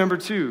 Point number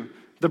 2.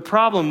 The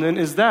problem then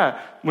is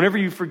that whenever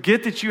you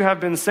forget that you have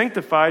been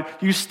sanctified,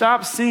 you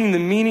stop seeing the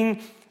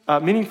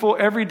meaningful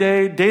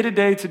everyday,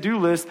 day-to-day to-do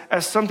list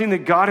as something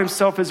that God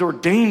himself has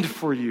ordained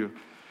for you.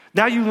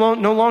 Now you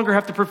no longer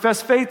have to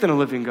profess faith in a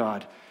living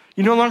God.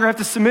 You no longer have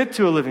to submit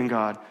to a living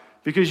God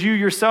because you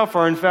yourself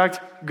are in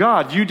fact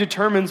God. You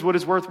determines what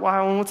is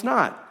worthwhile and what's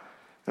not.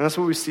 And that's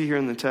what we see here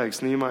in the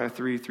text, Nehemiah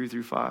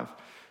 3:3-5,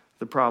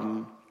 the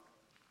problem.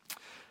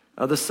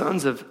 The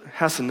sons of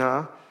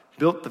Hassenaah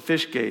built the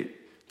fish gate.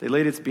 They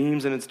laid its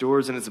beams and its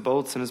doors and its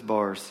bolts and its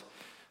bars.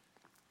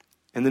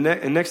 And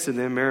next to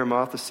them,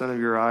 Meremoth, the son of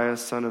Uriah,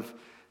 son of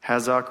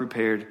Hazak,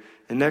 repaired.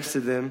 And next to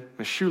them,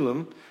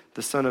 Meshullam,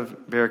 the son of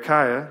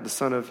Berechiah, the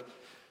son of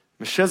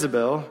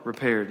Meshezabel,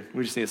 repaired.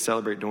 We just need to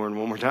celebrate Doran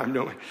one more time,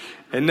 don't we?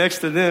 And next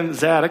to them,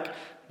 Zadok,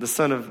 the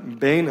son of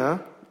Bana,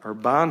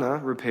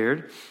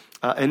 repaired.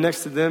 And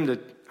next to them, this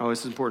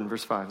is important,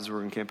 verse 5, this is where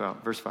we're going to camp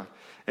out, verse 5.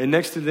 And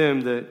next to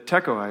them, the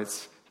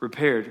Tekoites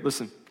repaired.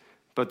 Listen,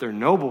 but their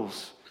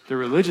nobles, their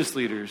religious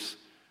leaders,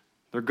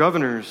 their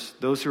governors,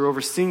 those who are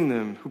overseeing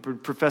them, who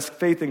profess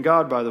faith in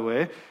God, by the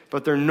way,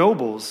 but their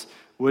nobles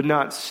would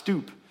not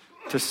stoop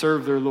to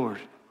serve their Lord.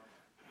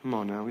 Come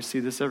on now, we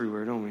see this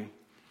everywhere, don't we?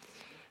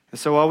 And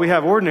so while we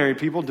have ordinary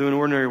people doing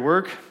ordinary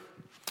work,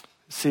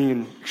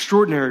 seeing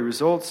extraordinary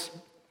results,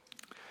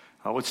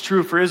 what's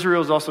true for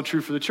Israel is also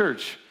true for the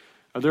church.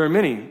 There are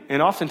many,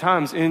 and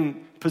oftentimes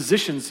in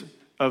positions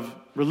of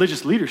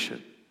religious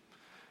leadership,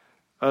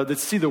 that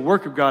see the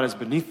work of God as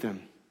beneath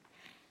them.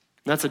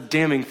 That's a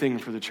damning thing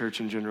for the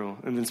church in general,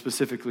 and then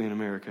specifically in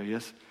America,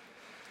 yes?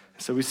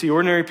 So we see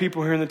ordinary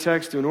people here in the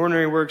text doing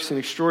ordinary works and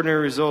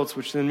extraordinary results,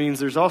 which then means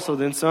there's also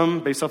then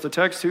some, based off the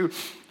text, who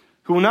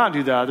will not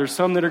do that. There's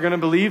some that are going to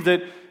believe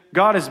that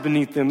God is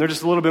beneath them. They're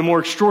just a little bit more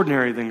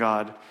extraordinary than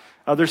God.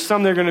 There's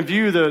some that are going to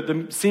view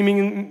the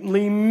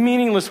seemingly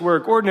meaningless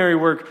work, ordinary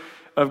work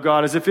of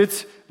God as if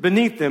it's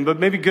beneath them, but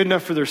maybe good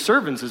enough for their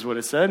servants is what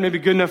it said. Maybe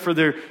good enough for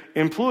their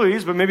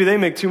employees, but maybe they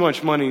make too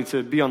much money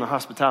to be on the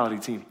hospitality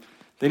team.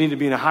 They need to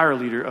be in a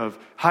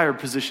higher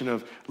position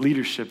of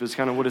leadership is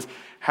kind of what is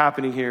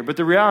happening here. But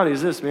the reality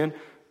is this, man.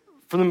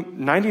 For the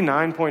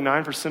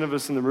 99.9% of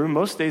us in the room,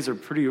 most days are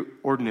pretty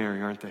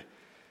ordinary, aren't they?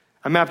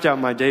 I mapped out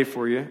my day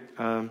for you.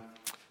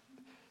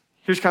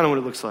 Here's kind of what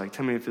it looks like.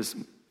 Tell me if this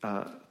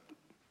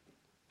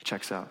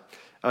checks out.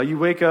 You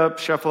wake up,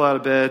 shuffle out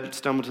of bed,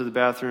 stumble to the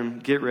bathroom,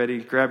 get ready,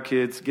 grab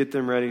kids, get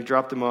them ready,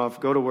 drop them off,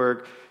 go to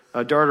work,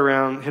 dart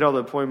around, hit all the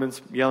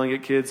appointments, yelling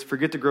at kids,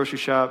 forget the grocery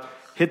shop,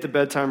 hit the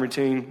bedtime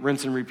routine,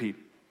 rinse and repeat.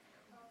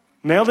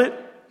 Nailed it?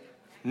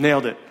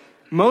 Nailed it.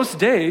 Most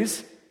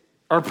days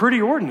are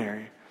pretty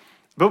ordinary.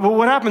 But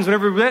what happens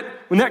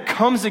when that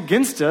comes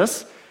against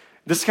us,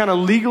 this kind of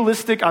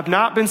legalistic, I've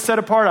not been set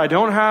apart, I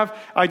don't have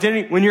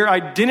identity. When your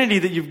identity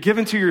that you've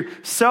given to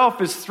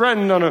yourself is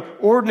threatened on an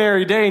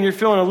ordinary day and you're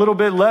feeling a little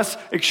bit less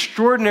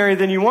extraordinary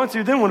than you want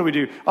to, then what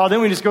do?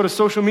 Then we just go to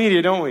social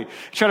media, don't we?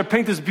 Try to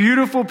paint this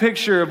beautiful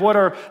picture of what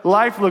our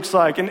life looks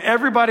like. And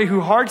everybody who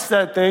hearts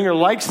that thing or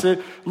likes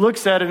it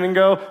looks at it and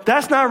go,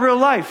 that's not real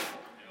life.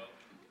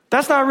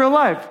 That's not real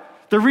life.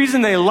 The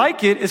reason they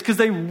like it is because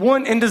they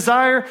want and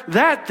desire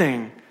that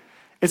thing.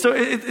 And so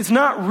it's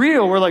not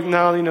real. We're like,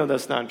 no,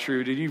 that's not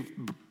true. Did you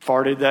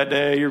farted that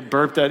day? You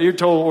burped that day? You're a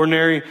total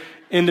ordinary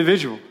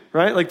individual,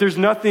 right? Like there's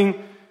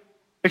nothing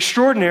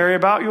extraordinary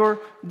about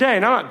your day.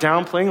 And I'm not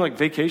downplaying like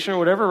vacation or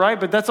whatever, right?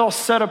 But that's all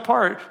set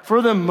apart.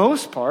 For the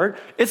most part,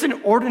 it's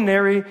an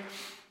ordinary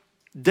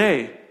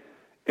day.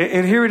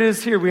 And here it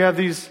is here. We have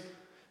these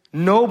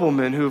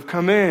noblemen who have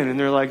come in and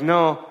they're like,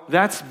 no,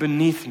 that's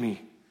beneath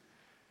me.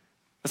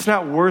 That's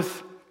not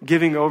worth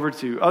giving over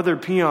to. Other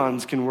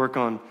peons can work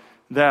on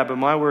that, but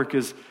my work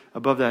is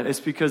above that.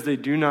 It's because they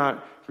do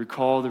not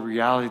recall the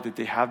reality that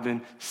they have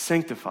been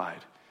sanctified,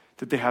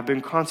 that they have been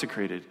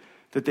consecrated,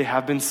 that they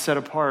have been set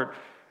apart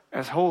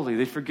as holy.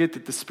 They forget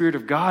that the Spirit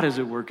of God is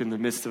at work in the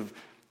midst of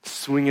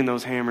swinging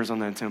those hammers on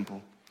that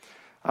temple.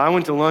 I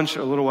went to lunch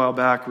a little while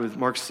back with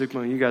Mark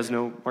Sikma. You guys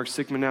know Mark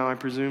Sikma now, I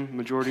presume.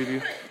 Majority of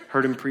you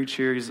heard him preach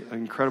here. He's an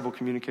incredible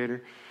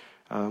communicator.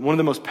 One of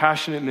the most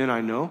passionate men I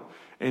know,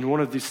 and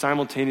one of the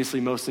simultaneously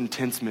most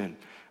intense men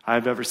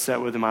I've ever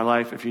sat with in my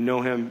life. If you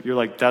know him, you're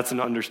like, that's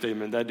an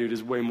understatement. That dude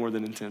is way more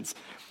than intense.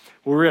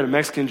 Well, we were at a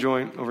Mexican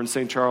joint over in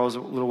St. Charles a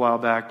little while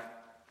back.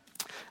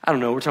 I don't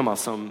know, we're talking about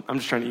something. I'm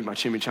just trying to eat my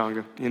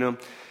chimichanga, you know?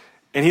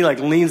 And he like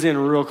leans in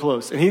real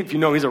close. And if you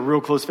know, he's a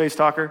real close face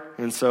talker.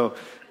 And so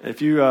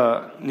if you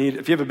have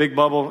a big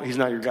bubble, he's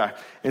not your guy.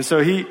 And so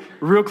he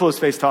real close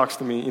face talks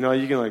to me. You know,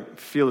 you can like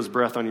feel his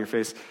breath on your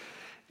face.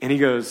 And he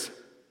goes,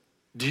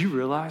 do you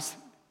realize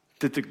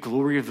that the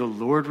glory of the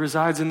Lord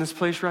resides in this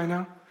place right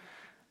now?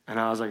 And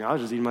I was like, I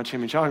was just eating my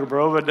chimichanga,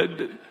 bro.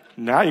 But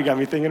now you got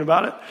me thinking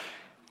about it.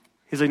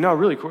 He's like, no,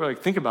 really, like,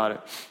 think about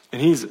it.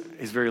 And he's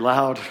very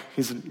loud.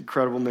 He's an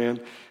incredible man.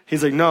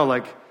 He's like, no,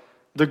 like,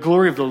 the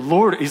glory of the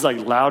Lord, he's like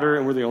louder,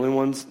 and we're the only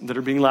ones that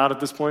are being loud at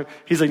this point.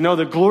 He's like, no,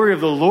 the glory of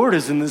the Lord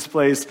is in this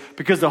place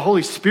because the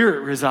Holy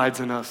Spirit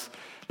resides in us.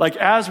 Like,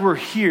 as we're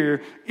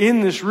here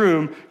in this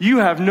room, you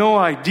have no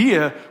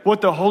idea what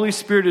the Holy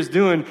Spirit is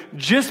doing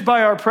just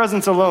by our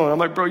presence alone. I'm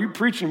like, bro, you're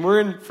preaching. We're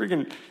in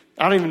freaking,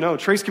 I don't even know,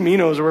 Tres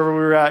Caminos or wherever we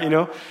were at, you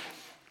know?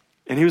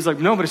 And he was like,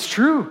 no, but it's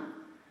true.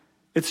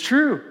 It's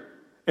true.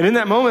 And in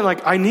that moment,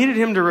 like, I needed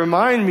him to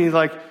remind me,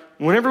 like,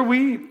 whenever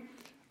we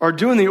are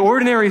doing the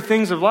ordinary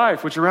things of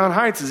life, which around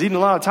Heights is eating a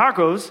lot of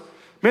tacos,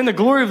 man, the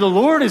glory of the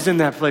Lord is in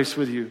that place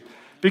with you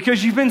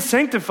because you've been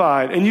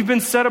sanctified and you've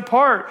been set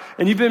apart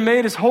and you've been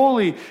made as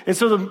holy. And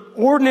so the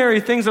ordinary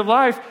things of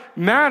life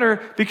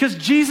matter because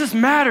Jesus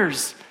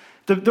matters.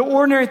 The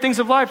ordinary things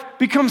of life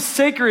become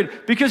sacred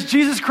because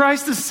Jesus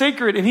Christ is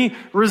sacred and he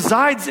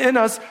resides in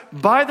us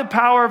by the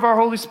power of our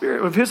Holy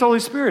Spirit, of his Holy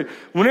Spirit.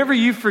 Whenever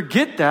you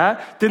forget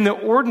that, then the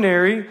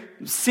ordinary,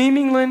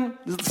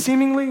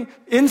 seemingly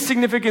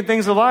insignificant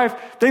things of life,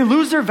 they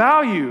lose their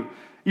value.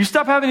 You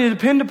stop having to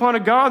depend upon a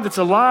God that's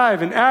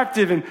alive and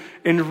active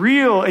and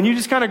real, and you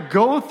just kind of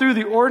go through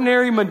the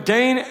ordinary,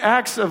 mundane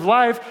acts of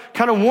life,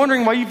 kind of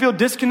wondering why you feel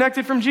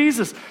disconnected from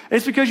Jesus.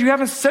 It's because you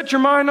haven't set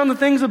your mind on the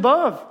things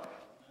above.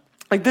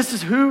 Like, this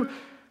is who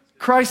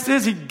Christ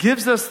is. He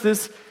gives us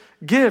this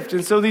gift.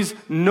 And so these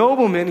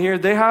noblemen here,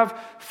 they have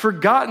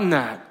forgotten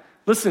that.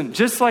 Listen,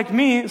 just like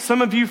me,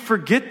 some of you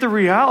forget the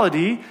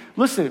reality.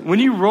 Listen, when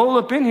you roll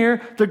up in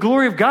here, the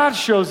glory of God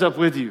shows up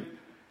with you.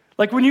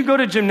 Like when you go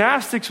to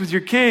gymnastics with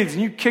your kids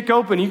and you kick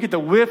open, you get the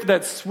whiff of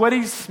that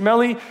sweaty,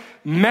 smelly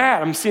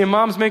mat. I'm seeing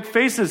moms make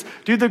faces.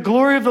 Dude, the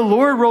glory of the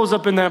Lord rolls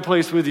up in that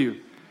place with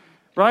you.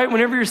 Right?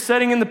 Whenever you're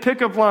sitting in the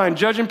pickup line,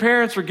 judging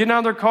parents for getting out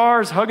of their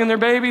cars, hugging their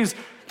babies,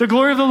 the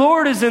glory of the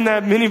Lord is in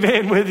that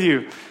minivan with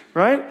you,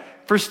 right?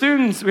 For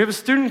students, we have a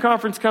student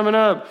conference coming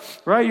up,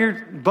 right? You're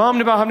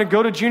bummed about having to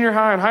go to junior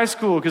high and high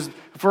school because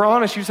if we're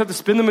honest, you just have to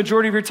spend the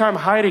majority of your time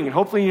hiding and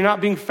hopefully you're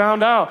not being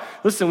found out.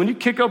 Listen, when you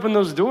kick open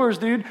those doors,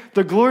 dude,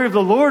 the glory of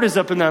the Lord is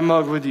up in that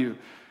mug with you.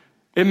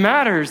 It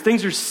matters.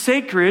 Things are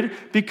sacred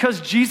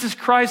because Jesus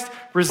Christ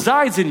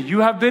resides in you. You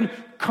have been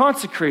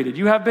consecrated.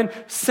 You have been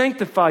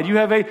sanctified. You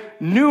have a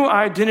new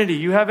identity.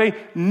 You have a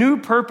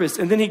new purpose.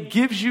 And then he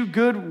gives you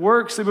good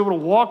works to be able to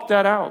walk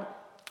that out.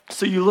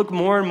 So you look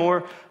more and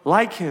more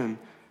like him.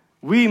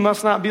 We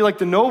must not be like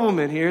the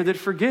noblemen here that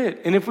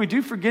forget. And if we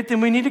do forget,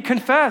 then we need to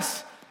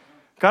confess.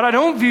 God, I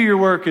don't view your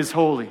work as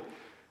holy.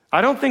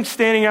 I don't think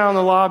standing out in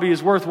the lobby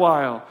is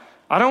worthwhile.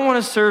 I don't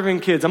want to serve in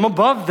kids. I'm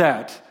above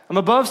that. I'm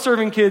above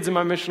serving kids in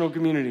my missional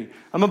community.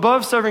 I'm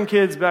above serving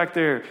kids back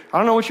there. I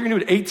don't know what you're going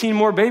to do with 18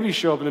 more babies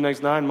show up in the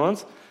next 9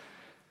 months.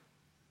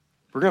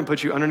 We're going to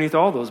put you underneath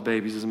all those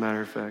babies, as a matter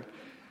of fact.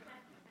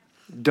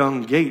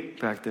 Dung gate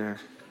back there.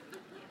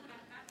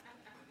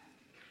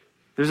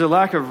 There's a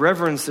lack of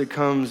reverence that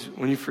comes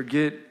when you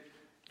forget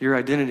your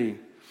identity.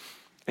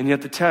 And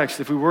yet the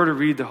text, if we were to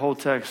read the whole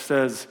text,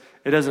 says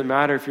it doesn't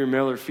matter if you're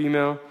male or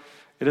female.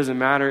 It doesn't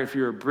matter if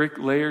you're a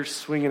bricklayer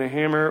swinging a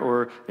hammer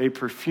or a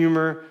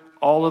perfumer.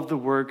 All of the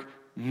work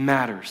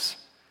matters.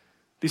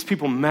 These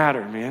people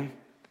matter, man.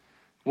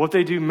 What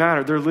they do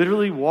matter. They're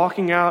literally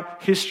walking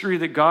out history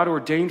that God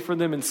ordained for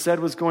them and said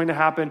was going to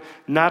happen,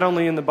 not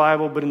only in the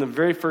Bible, but in the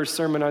very first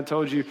sermon I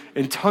told you,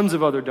 and tons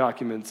of other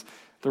documents.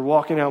 They're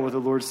walking out what the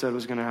Lord said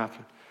was going to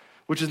happen,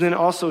 which is then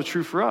also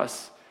true for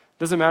us.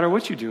 Doesn't matter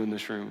what you do in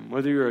this room,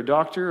 whether you're a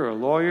doctor or a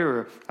lawyer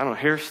or, I don't know,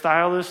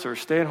 hairstylist or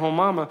stay-at-home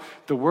mama,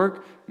 the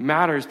work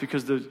matters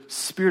because the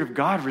Spirit of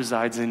God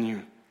resides in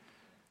you.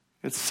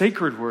 It's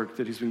sacred work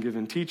that he's been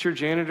given. Teacher,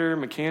 janitor,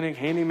 mechanic,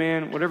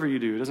 handyman, whatever you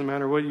do. It doesn't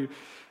matter what you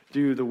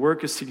do. The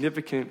work is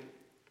significant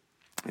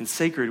and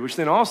sacred, which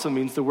then also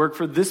means the work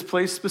for this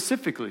place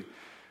specifically.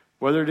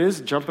 Whether it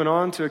is jumping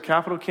on to a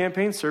capital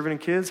campaign, serving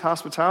kids,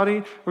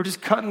 hospitality, or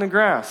just cutting the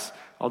grass.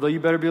 Although you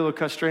better be able to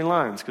cut straight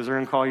lines because they're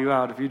going to call you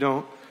out if you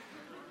don't.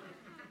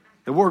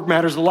 The work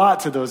matters a lot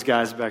to those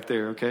guys back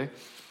there, okay?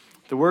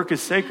 The work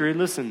is sacred,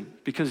 listen,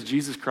 because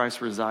Jesus Christ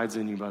resides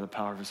in you by the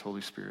power of his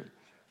Holy Spirit.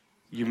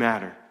 You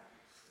matter.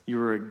 You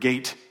are a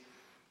gate,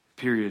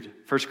 period.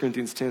 1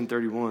 Corinthians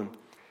 10:31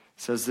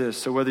 says this,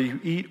 so whether you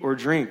eat or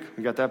drink,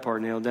 we got that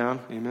part nailed down,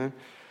 amen?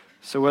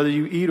 So whether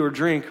you eat or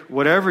drink,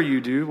 whatever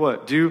you do,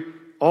 what? Do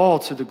all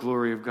to the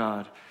glory of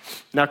God.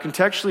 Now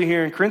contextually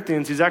here in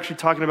Corinthians, he's actually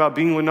talking about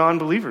being with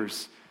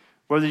non-believers.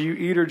 Whether you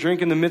eat or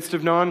drink in the midst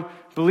of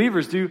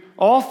non-believers, do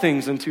all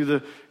things unto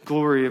the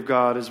glory of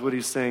God, is what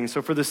he's saying.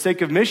 So for the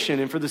sake of mission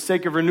and for the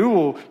sake of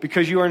renewal,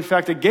 because you are in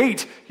fact a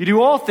gate, you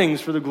do all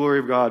things for the glory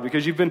of God,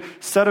 because you've been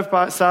set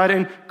aside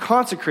and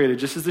consecrated,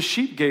 just as the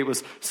sheep gate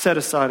was set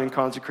aside and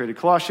consecrated.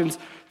 Colossians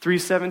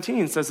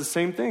 3:17 says the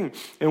same thing.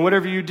 And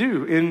whatever you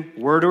do, in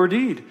word or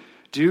deed,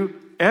 do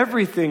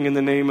everything in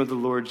the name of the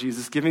Lord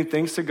Jesus, giving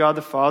thanks to God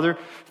the Father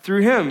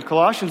through him.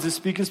 Colossians is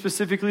speaking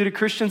specifically to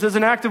Christians as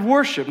an act of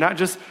worship, not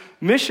just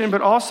mission,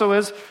 but also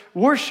as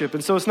worship.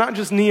 And so it's not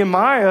just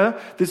Nehemiah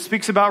that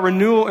speaks about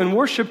renewal and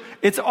worship.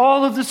 It's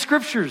all of the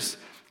scriptures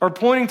are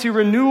pointing to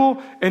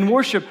renewal and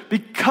worship,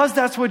 because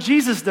that's what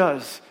Jesus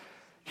does.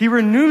 He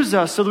renews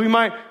us so that we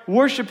might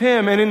worship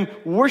him. And in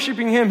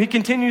worshiping him, he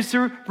continues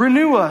to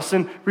renew us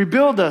and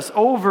rebuild us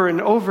over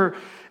and over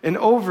and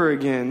over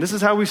again. This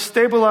is how we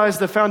stabilize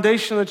the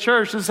foundation of the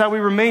church. This is how we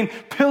remain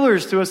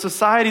pillars to a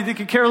society that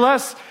could care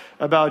less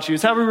about you.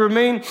 It's how we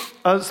remain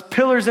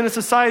pillars in a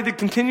society that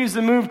continues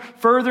to move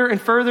further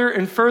and further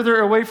and further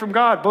away from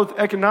God, both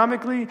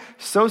economically,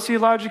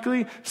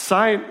 sociologically,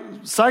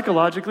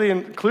 psychologically,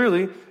 and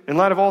clearly, in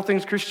light of all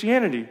things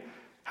Christianity.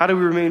 How do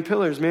we remain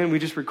pillars? Man, we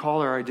just recall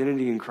our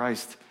identity in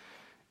Christ.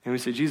 And we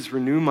say, Jesus,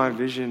 renew my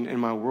vision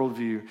and my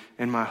worldview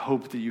and my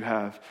hope that you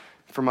have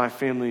for my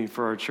family,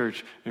 for our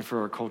church, and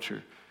for our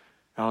culture.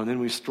 And then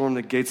we storm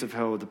the gates of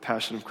hell with the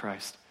passion of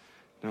Christ,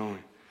 knowing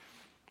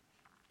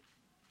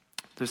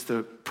there's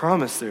the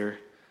promise there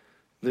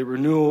that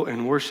renewal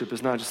and worship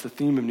is not just the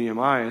theme of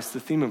Nehemiah, it's the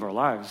theme of our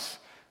lives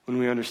when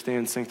we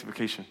understand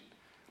sanctification.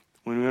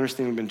 When we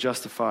understand we've been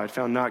justified,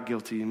 found not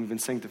guilty, and we've been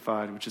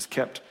sanctified, which is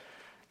kept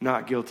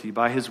not guilty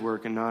by his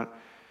work and not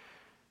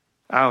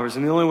ours.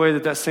 And the only way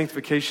that that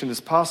sanctification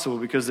is possible,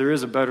 because there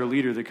is a better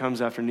leader that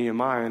comes after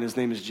Nehemiah, and his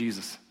name is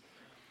Jesus.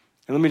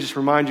 And let me just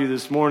remind you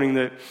this morning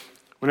that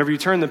whenever you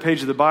turn the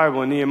page of the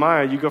Bible in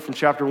Nehemiah, you go from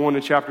chapter 1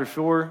 to chapter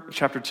 4,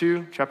 chapter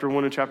 2, chapter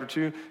 1 to chapter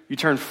 2, you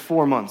turn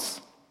 4 months.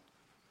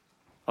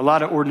 A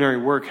lot of ordinary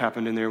work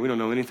happened in there we don't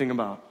know anything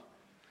about.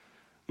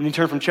 When you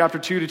turn from chapter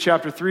 2 to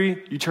chapter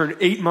 3, you turn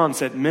 8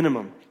 months at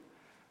minimum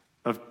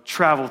of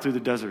travel through the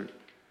desert.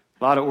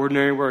 A lot of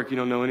ordinary work you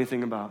don't know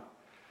anything about.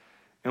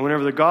 And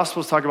whenever the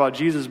Gospels talk about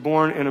Jesus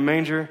born in a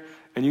manger,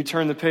 and you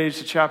turn the page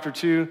to chapter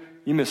 2,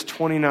 you miss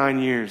 29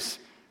 years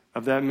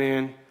of that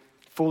man,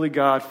 fully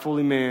God,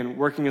 fully man,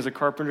 working as a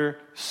carpenter,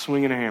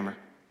 swinging a hammer.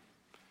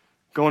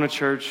 Going to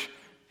church,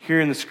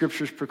 hearing the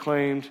scriptures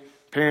proclaimed.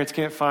 Parents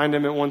can't find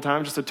him at one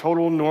time. Just a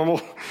total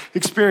normal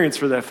experience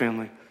for that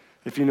family,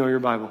 if you know your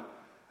Bible.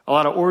 A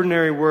lot of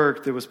ordinary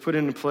work that was put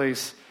into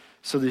place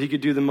so that he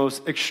could do the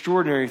most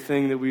extraordinary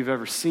thing that we've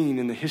ever seen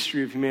in the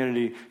history of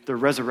humanity, the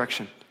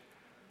resurrection.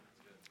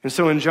 And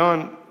so in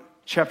John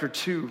chapter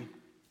 2,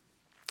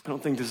 I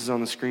don't think this is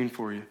on the screen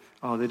for you.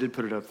 Oh, they did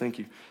put it up. Thank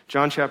you.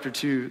 John chapter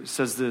 2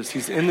 says this.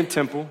 He's in the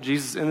temple.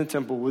 Jesus in the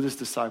temple with his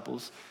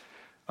disciples.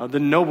 The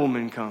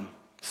noblemen come,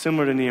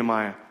 similar to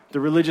Nehemiah. The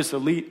religious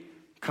elite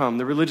come.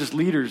 The religious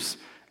leaders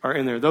are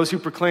in there. Those who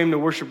proclaim to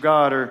worship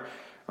God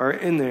are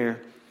in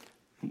there.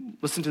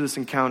 Listen to this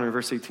encounter,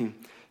 verse 18.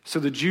 So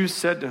the Jews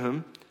said to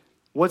him,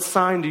 "What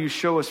sign do you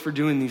show us for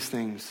doing these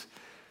things?"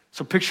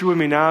 So picture with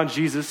me now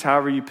Jesus,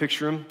 however you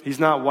picture him. He's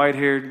not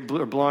white-haired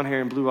or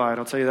blonde-haired and blue-eyed,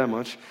 I'll tell you that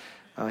much.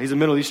 He's a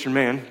Middle Eastern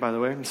man, by the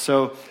way. And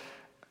so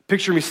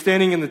picture me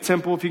standing in the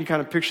temple. If you can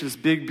kind of picture this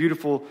big,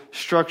 beautiful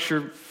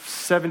structure,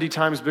 70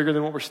 times bigger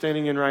than what we're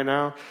standing in right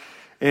now.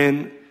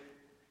 And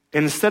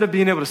instead of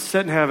being able to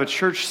sit and have a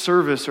church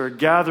service or a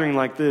gathering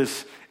like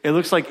this, it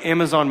looks like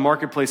Amazon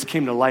Marketplace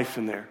came to life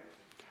in there.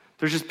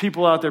 There's just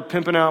people out there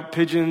pimping out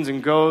pigeons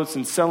and goats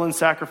and selling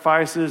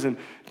sacrifices and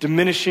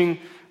diminishing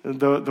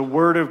the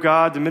word of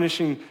God,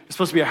 diminishing. It's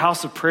supposed to be a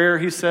house of prayer,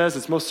 he says.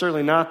 It's most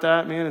certainly not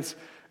that, man.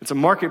 It's a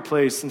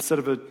marketplace instead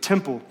of a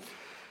temple.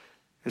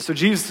 And so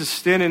Jesus is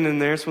standing in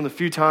there. It's one of the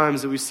few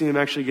times that we see him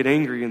actually get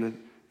angry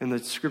in the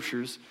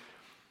scriptures.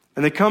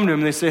 And they come to him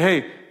and they say,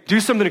 "Hey, do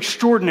something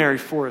extraordinary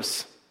for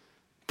us.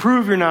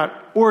 Prove you're not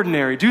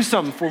ordinary. Do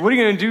something for us. What are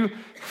you going to do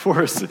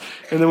for us?"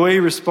 And the way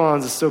he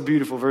responds is so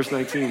beautiful. Verse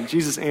 19,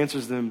 Jesus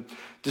answers them,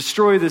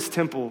 "Destroy this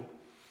temple,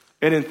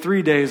 and in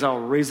 3 days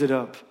I'll raise it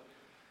up."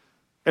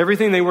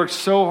 Everything they worked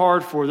so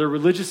hard for, their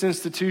religious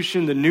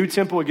institution, the new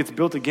temple, it gets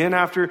built again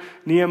after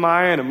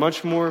Nehemiah in a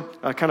much more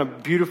kind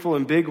of beautiful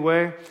and big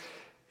way.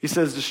 He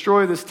says,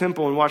 "Destroy this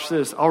temple," and watch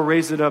this, "I'll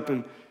raise it up."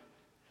 And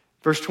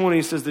verse 20,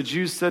 he says, "The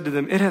Jews said to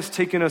them, 'It has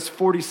taken us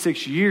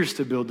 46 years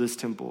to build this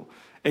temple,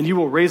 and you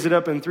will raise it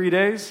up in 3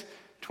 days?'"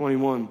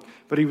 21,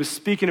 "But he was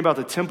speaking about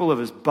the temple of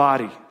his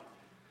body.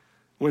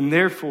 When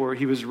therefore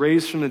he was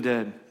raised from the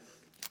dead,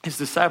 his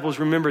disciples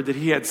remembered that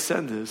he had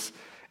said this,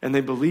 and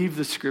they believed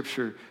the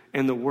scripture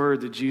and the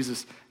word that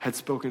Jesus had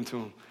spoken to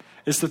him."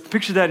 It's to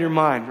picture that in your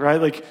mind,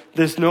 right? Like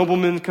this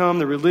noblemen come,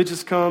 the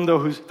religious come,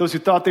 those who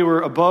thought they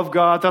were above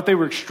God, thought they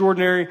were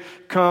extraordinary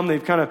come.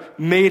 They've kind of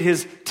made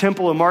his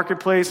temple a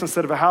marketplace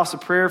instead of a house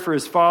of prayer for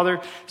his Father.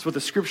 That's what the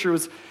scripture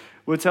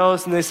would tell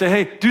us. And they say,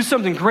 "Hey, do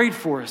something great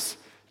for us.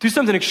 Do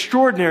something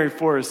extraordinary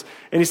for us."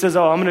 And he says,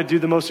 "Oh, I'm going to do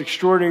the most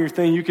extraordinary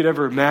thing you could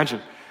ever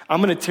imagine.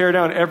 I'm going to tear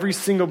down every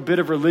single bit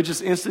of religious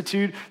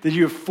institute that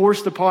you have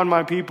forced upon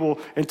my people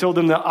and told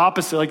them the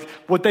opposite. Like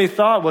what they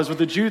thought was, what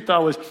the Jew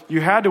thought was, you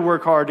had to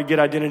work hard to get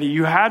identity.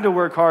 You had to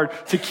work hard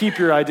to keep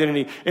your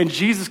identity. And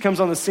Jesus comes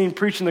on the scene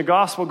preaching the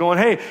gospel going,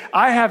 hey,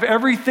 I have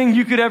everything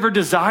you could ever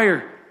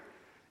desire.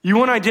 You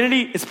want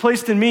identity? It's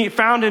placed in me,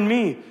 found in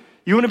me.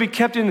 You want to be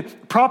kept in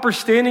proper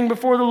standing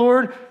before the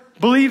Lord?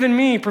 Believe in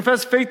me,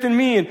 profess faith in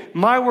me, and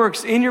my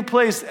works in your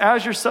place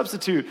as your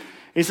substitute.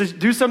 And he says,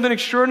 do something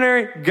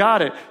extraordinary?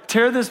 Got it.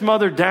 Tear this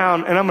mother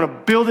down, and I'm going to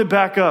build it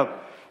back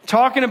up.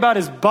 Talking about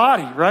his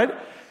body, right?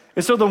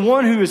 And so the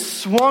one who has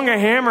swung a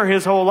hammer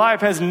his whole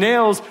life has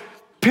nails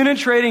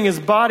penetrating his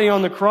body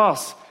on the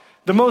cross.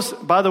 The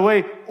most, by the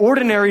way,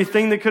 ordinary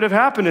thing that could have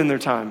happened in their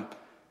time.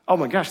 Oh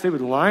my gosh, they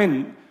would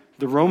line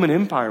the Roman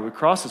Empire with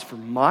crosses for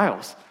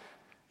miles.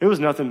 It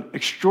was nothing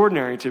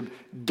extraordinary to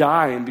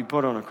die and be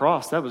put on a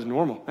cross. That was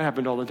normal. That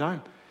happened all the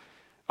time.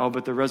 Oh,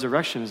 but the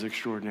resurrection is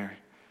extraordinary.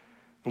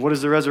 And what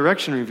does the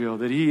resurrection reveal?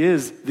 That he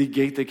is the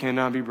gate that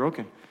cannot be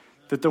broken.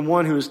 That the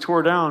one who is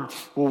torn down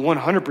will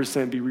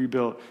 100% be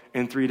rebuilt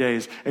in 3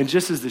 days. And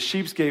just as the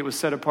sheep's gate was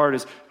set apart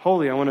as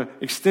holy, I want to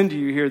extend to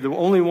you here, the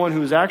only one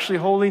who is actually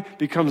holy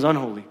becomes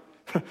unholy.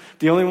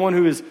 The only one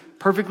who is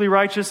perfectly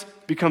righteous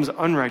becomes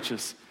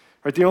unrighteous.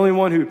 Right? The only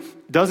one who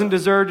doesn't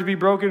deserve to be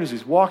broken, as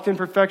he's walked in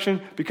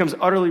perfection, becomes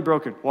utterly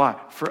broken. Why?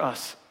 For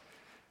us.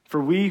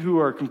 For we who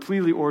are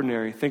completely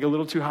ordinary think a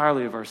little too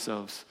highly of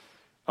ourselves,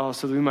 so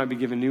that we might be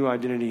given new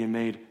identity and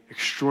made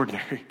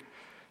extraordinary.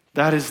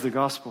 That is the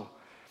gospel.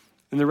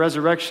 In the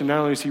resurrection, not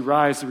only does he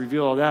rise to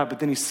reveal all that, but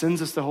then he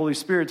sends us the Holy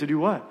Spirit to do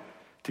what?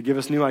 To give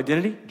us new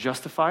identity,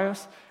 justify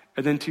us,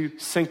 and then to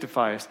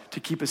sanctify us, to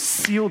keep us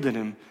sealed in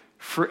him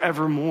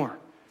forevermore.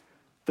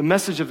 The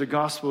message of the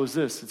gospel is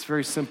this. It's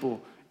very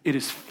simple. It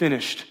is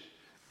finished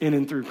in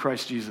and through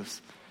Christ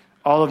Jesus.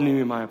 All of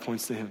Nehemiah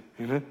points to him.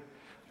 Amen?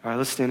 All right,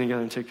 let's stand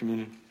together and take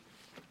communion.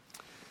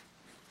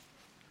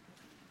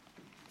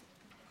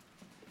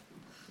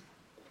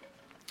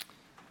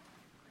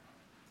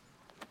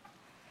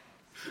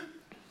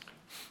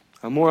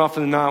 More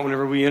often than not,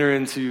 whenever we enter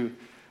into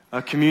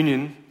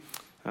communion,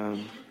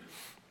 I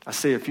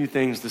say a few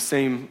things the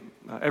same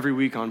every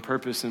week on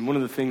purpose. And one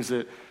of the things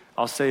that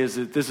I'll say is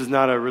that this is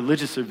not a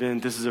religious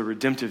event, this is a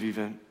redemptive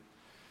event.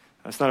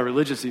 It's not a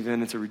religious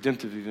event, it's a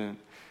redemptive event.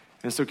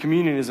 And so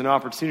communion is an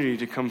opportunity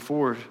to come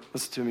forward.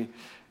 Listen to me.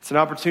 It's an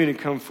opportunity to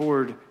come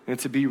forward and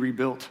to be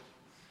rebuilt.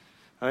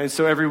 And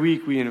so every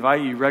week we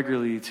invite you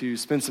regularly to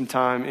spend some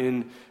time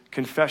in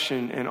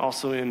confession and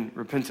also in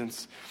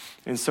repentance.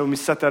 And so when we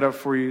set that up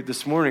for you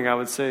this morning, I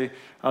would say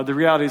the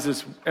reality is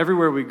this: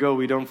 everywhere we go,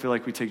 we don't feel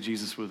like we take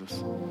Jesus with us.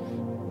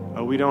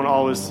 We don't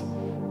always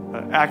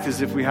act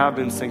as if we have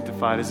been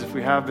sanctified, as if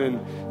we have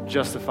been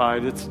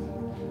justified.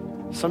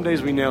 Some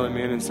days we nail it,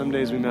 man, and some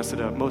days we mess it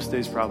up. Most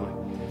days probably.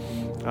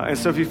 And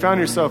so if you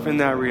found yourself in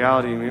that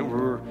reality, I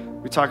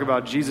mean, we talk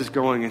about Jesus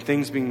going and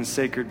things being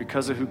sacred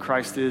because of who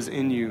Christ is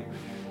in you.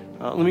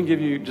 Let me give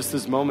you just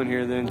this moment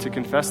here then to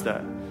confess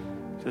that.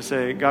 To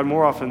say, God,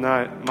 more often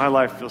than not, my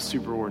life feels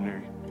super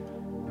ordinary.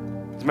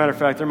 As a matter of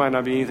fact, there might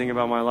not be anything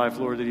about my life,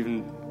 Lord, that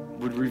even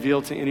would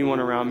reveal to anyone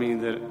around me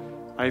that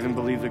I even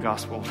believe the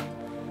gospel.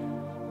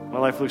 My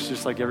life looks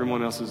just like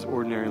everyone else's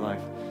ordinary life.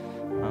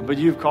 But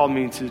you've called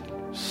me to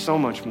so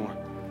much more.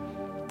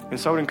 And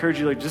so I would encourage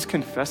you, just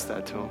confess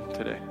that to him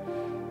today.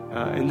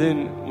 And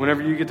then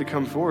whenever you get to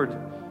come forward,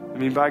 I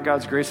mean, by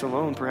God's grace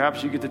alone,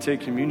 perhaps you get to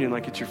take communion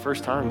like it's your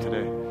first time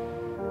today.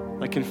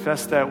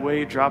 Confess that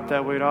weight, drop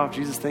that weight off.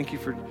 Jesus, thank you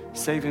for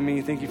saving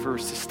me. Thank you for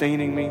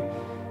sustaining me,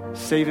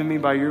 saving me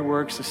by your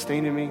work,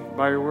 sustaining me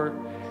by your work.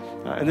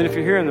 And then if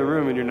you're here in the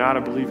room and you're not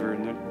a believer,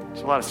 and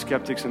there's a lot of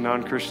skeptics and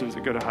non-Christians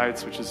that go to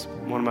Heights, which is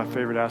one of my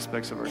favorite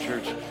aspects of our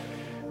church.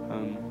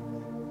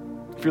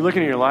 If you're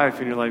looking at your life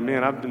and you're like,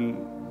 man,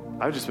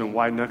 I've just been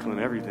white-knuckling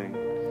everything.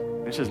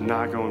 It's just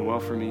not going well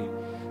for me.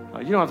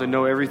 You don't have to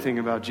know everything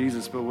about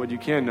Jesus, but what you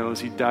can know is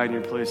he died in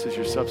your place as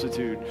your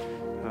substitute.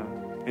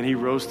 And he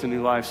rose to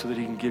new life so that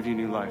he can give you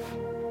new life.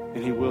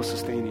 And he will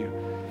sustain you.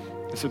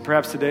 And so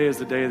perhaps today is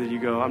the day that you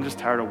go, I'm just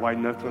tired of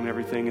white-knuckling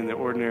everything in the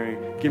ordinary.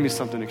 Give me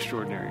something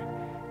extraordinary.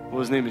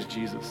 Well, his name is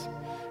Jesus.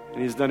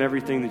 And he's done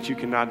everything that you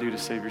cannot do to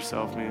save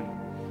yourself,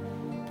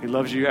 man. He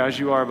loves you as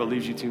you are, but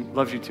loves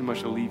you too much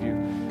to leave you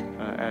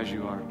as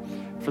you are.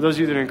 For those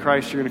of you that are in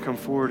Christ, you're going to come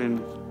forward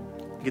and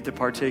get to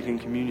partake in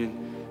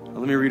communion.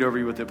 Let me read over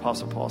you what the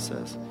Apostle Paul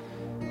says.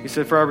 He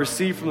said, "For I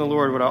received from the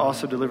Lord what I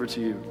also delivered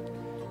to you.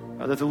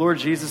 That the Lord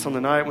Jesus, on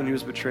the night when he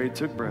was betrayed,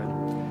 took bread.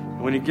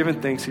 And when he had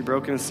given thanks, he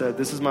broke it and said,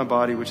 'This is my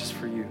body, which is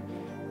for you.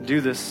 Do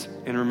this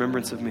in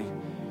remembrance of me.'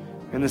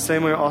 In the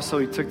same way also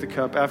he took the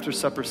cup after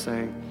supper,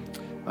 saying,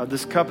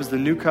 'This cup is the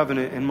new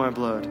covenant in my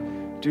blood.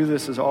 Do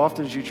this as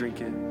often as you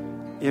drink it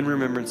in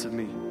remembrance of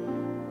me.'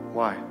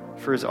 Why?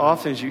 For as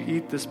often as you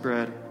eat this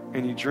bread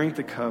and you drink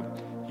the cup,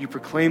 you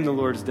proclaim the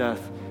Lord's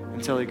death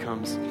until he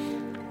comes."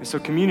 And so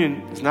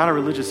communion is not a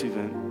religious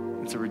event.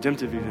 It's a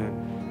redemptive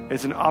event.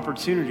 It's an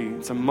opportunity,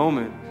 it's a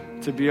moment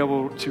to be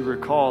able to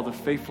recall the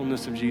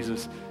faithfulness of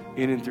Jesus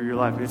in and through your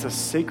life. It's a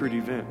sacred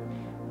event.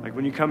 Like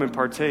when you come and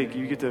partake,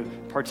 you get to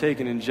partake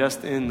and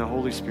ingest in the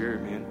Holy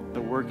Spirit, man,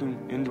 the working,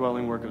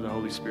 indwelling work of the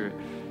Holy Spirit.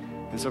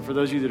 And so for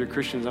those of you that are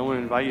Christians, I want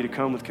to invite you to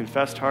come with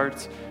confessed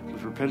hearts,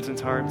 with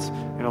repentant hearts,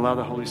 and allow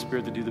the Holy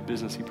Spirit to do the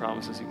business he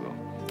promises he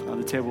will.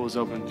 The table is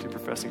open to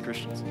professing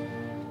Christians.